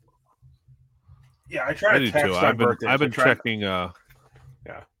show? Yeah, I try I to do text too. on I've been birthdays. checking. Yeah.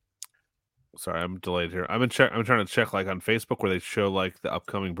 Sorry, I'm delayed here. I'm trying to check like on Facebook where they show like the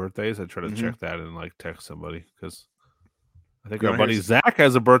upcoming birthdays. I try to check that and like text somebody because I think You our wanna buddy hear Zach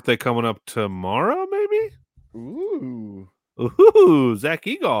has a birthday coming up tomorrow. Maybe. Ooh. Ooh, Zach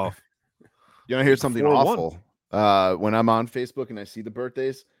Egoff. You want to hear something 4-1. awful? When I'm on Facebook and I see the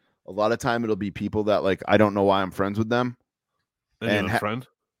birthdays, a lot of time it'll be people that like I don't know why I'm friends with them. And And friend.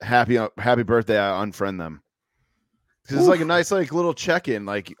 Happy birthday! I unfriend them because it's like a nice like little check in.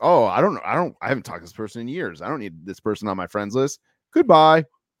 Like, oh, I haven't talked to this person in years. I don't need this person on my friends list. Goodbye.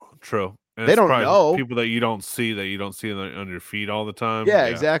 True. And They it's don't probably know. people that you don't see on your feed all the time. Yeah,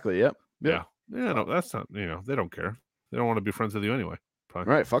 exactly. Yep. Yeah. No, that's not. They don't care. They don't want to be friends with you anyway. All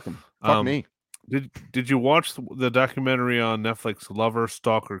right, fuck them. Fuck me. Did you watch the documentary on Netflix, Lover,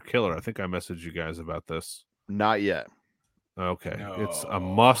 Stalker, Killer? I think I messaged you guys about this. Not yet. Okay, it's a No.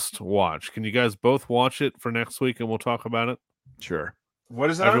 must watch. Can you guys both watch it for next week, and we'll talk about it? Sure. What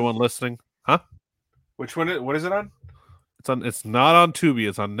is it Everyone on? listening, huh? Which one? What is it on? It's not on Tubi.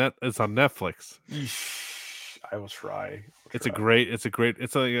 It's on Netflix. Yeesh, I will try. It's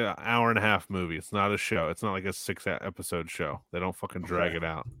like an hour and a half movie. It's not a show. It's not like a 6 episode show. They don't fucking drag it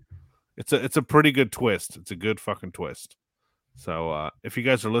out. It's a pretty good twist. It's a good fucking twist. So if you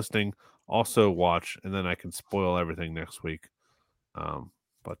guys are listening, also watch, and then I can spoil everything next week.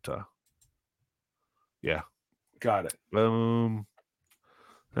 Yeah. Got it.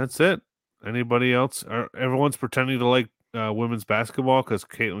 That's it. Anybody else? Everyone's pretending to like women's basketball because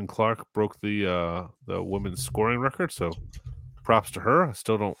Caitlin Clark broke the women's scoring record. So props to her. I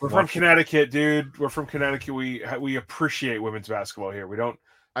still don't. We're from Connecticut, dude. We're from Connecticut. We appreciate women's basketball here. We don't.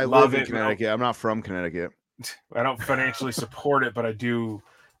 I Love live in it. Connecticut. I'm not from Connecticut. I don't financially support it, but I do.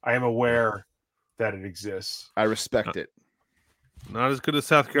 I am aware that it exists. I respect it. Not as good as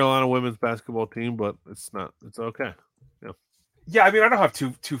South Carolina women's basketball team, but it's not. It's okay. Yeah. Yeah, I mean, I don't have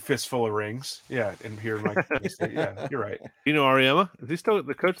two fistful of rings. Yeah, and here in my state. Yeah, you're right. You know Ariema? Is he still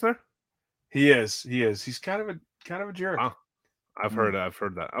the coach there? He is. He's kind of a jerk. Wow. I've heard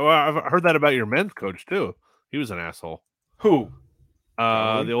that. Oh, I've heard that about your men's coach too. He was an asshole. Who?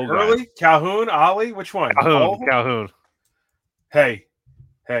 The old Hurley, guy. Calhoun, Ollie. Which one? All of them? Calhoun. Hey,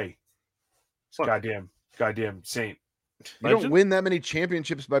 it's What? goddamn saint. You don't win that many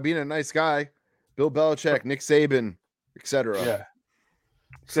championships by being a nice guy. Bill Belichick, Nick Saban, etc. Yeah.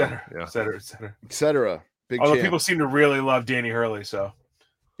 Et cetera, Yeah. et cetera, et cetera. etc. Big Although champ. people seem to really love Danny Hurley, so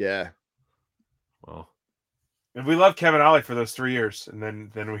Yeah. Well, and we love Kevin Ollie for those 3 years, and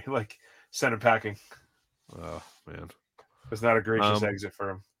then we like sent him packing. oh man. It was not a gracious Um, exit for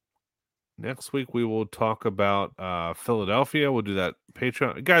him. Next week we will talk about Philadelphia. We'll do that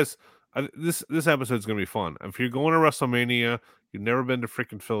Patreon, guys. This episode is going to be fun. If you're going to WrestleMania, you've never been to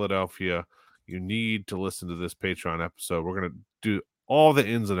freaking Philadelphia, you need to listen to this Patreon episode. We're going to do all the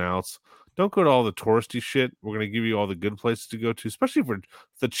ins and outs. Don't go to all the touristy shit. We're going to give you all the good places to go to, especially for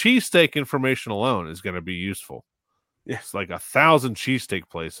the cheesesteak information alone is going to be useful. Yeah. It's like 1,000 cheesesteak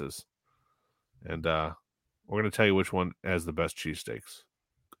places. And we're going to tell you which one has the best cheesesteaks.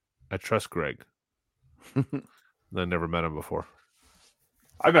 I trust Greg. I never met him before.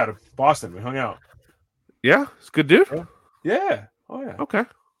 I met him. Boston. We hung out. Yeah, it's a good dude. Yeah. Oh yeah. Okay,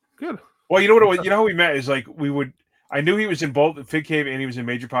 good. Well, you know what? You know how we met is like I knew he was in both Fig Cave and he was in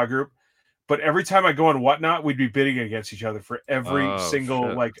Major Pod Group, but every time I go on Whatnot, we'd be bidding against each other for every Oh, single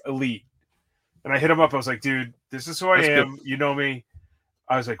shit. like elite. And I hit him up. I was like, dude, this is who I That's am. You know me.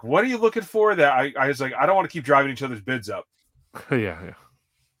 I was like, what are you looking for? That I was like, I don't want to keep driving each other's bids up. Yeah.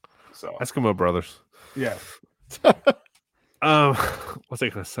 So Eskimo brothers. yeah. What's I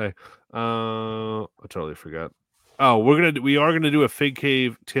gonna say? I totally forgot. Oh, we are gonna do a Fig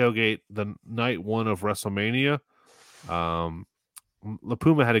Cave tailgate the night one of WrestleMania. La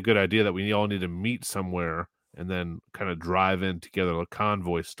Puma had a good idea that we all need to meet somewhere and then kind of drive in together, like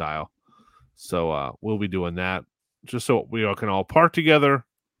convoy style. So we'll be doing that just so we all can all park together.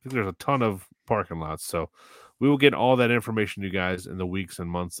 I think there's a ton of parking lots, so we will get all that information to you guys in the weeks and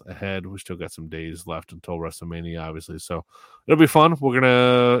months ahead. We still got some days left until WrestleMania, obviously, so it'll be fun. We're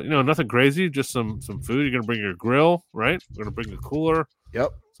gonna, nothing crazy, just some food. You're gonna bring your grill, right? We're gonna bring a cooler,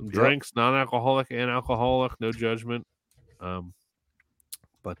 Yep. some drinks, non-alcoholic and alcoholic, no judgment.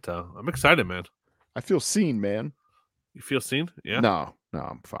 But I'm excited, man. I feel seen, man. You feel seen? Yeah. No,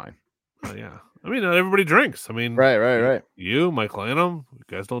 I'm fine. Yeah. I mean, not everybody drinks. I mean, Right. You, Mike Lanham, you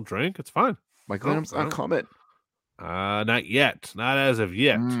guys don't drink. It's fine. Mike Lanham's not coming. Not yet. Not as of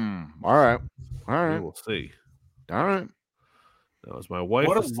yet. All right. We will see. All right. That was my wife.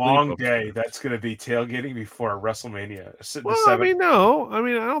 What a long day that's going to be tailgating before WrestleMania. Well, I mean, no. I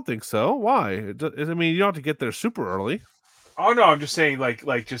mean, I don't think so. Why? I mean, you don't have to get there super early. Oh no, I'm just saying, like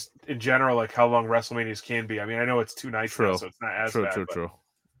just in general, like how long WrestleManias can be. I mean, I know it's 2 nights now, so it's not as bad. True.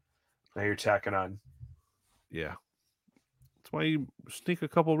 Now you're tacking on. Yeah, that's why you sneak a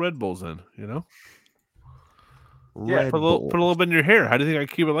couple Red Bulls in. Yeah, put a little bit in your hair. How do you think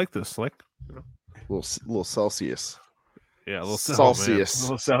I keep it like this, Slick? Little Celsius. Yeah, a little Celsius. A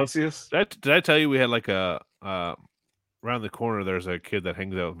little Celsius. Did I tell you we had like a around the corner? There's a kid that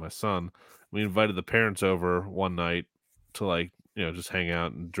hangs out with my son. We invited the parents over one night to just hang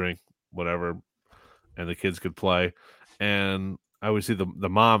out and drink whatever, and the kids could play. And I would see the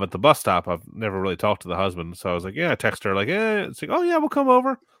mom at the bus stop. I've never really talked to the husband, so I was like, I text her it's like, oh yeah, we'll come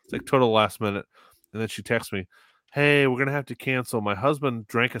over. It's like total last minute, and then she texts me, hey, we're gonna have to cancel. My husband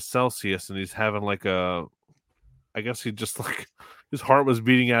drank a Celsius, and he's having I guess he just his heart was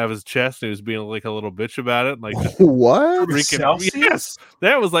beating out of his chest, and he was being like a little bitch about it, what? Celsius? Yes,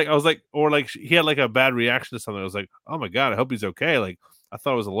 that was I was like, or he had a bad reaction to something. I was like, oh my god, I hope he's okay. I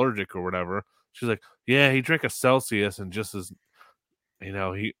thought I was allergic or whatever. She's like, yeah, he drank a Celsius, and just as I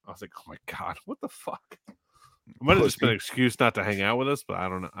was like, oh my god, what the fuck? It might have just been an excuse not to hang out with us, but I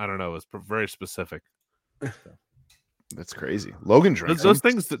don't know. It's very specific. That's crazy. Logan drinks those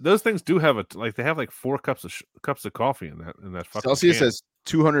things do have they have 4 cups of coffee in that fucking Celsius can. has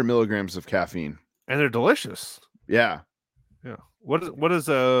 200 milligrams of caffeine, and they're delicious. Yeah. What does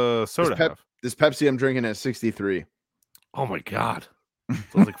soda have? This Pepsi I'm drinking at 63. Oh my god,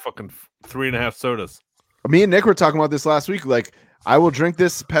 it's like fucking 3.5 sodas. Me and Nick were talking about this last week. I will drink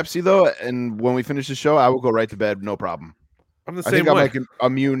this Pepsi though, and when we finish the show, I will go right to bed, no problem. I'm the I same think way.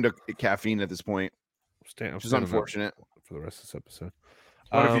 I'm immune to caffeine at this point. Which is unfortunate for the rest of this episode.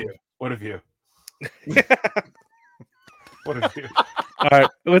 What have you? What have you? All right,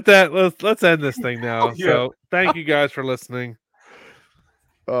 with that, let's end this thing now. Yeah. So, thank you guys for listening.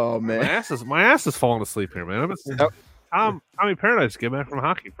 Oh man, my ass is falling asleep here, man. Tommy Paradise came back from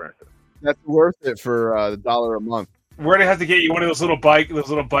hockey practice. That's worth it for $1 a month. We're gonna have to get you one of those little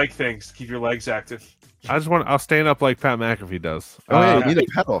bike things to keep your legs active. I'll stand up like Pat McAfee does. Yeah, you need a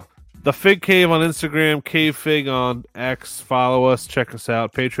pedal. The Fig Cave on Instagram, Cave Fig on X. Follow us, check us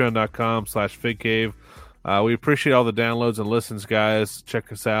out. Patreon.com/Fig Cave. We appreciate all the downloads and listens, guys.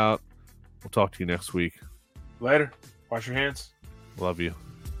 Check us out. We'll talk to you next week. Later. Wash your hands. Love you.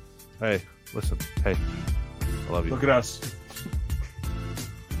 Hey, listen. Hey, I love you. Look at us.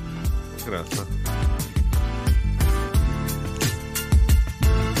 Look at us. Huh?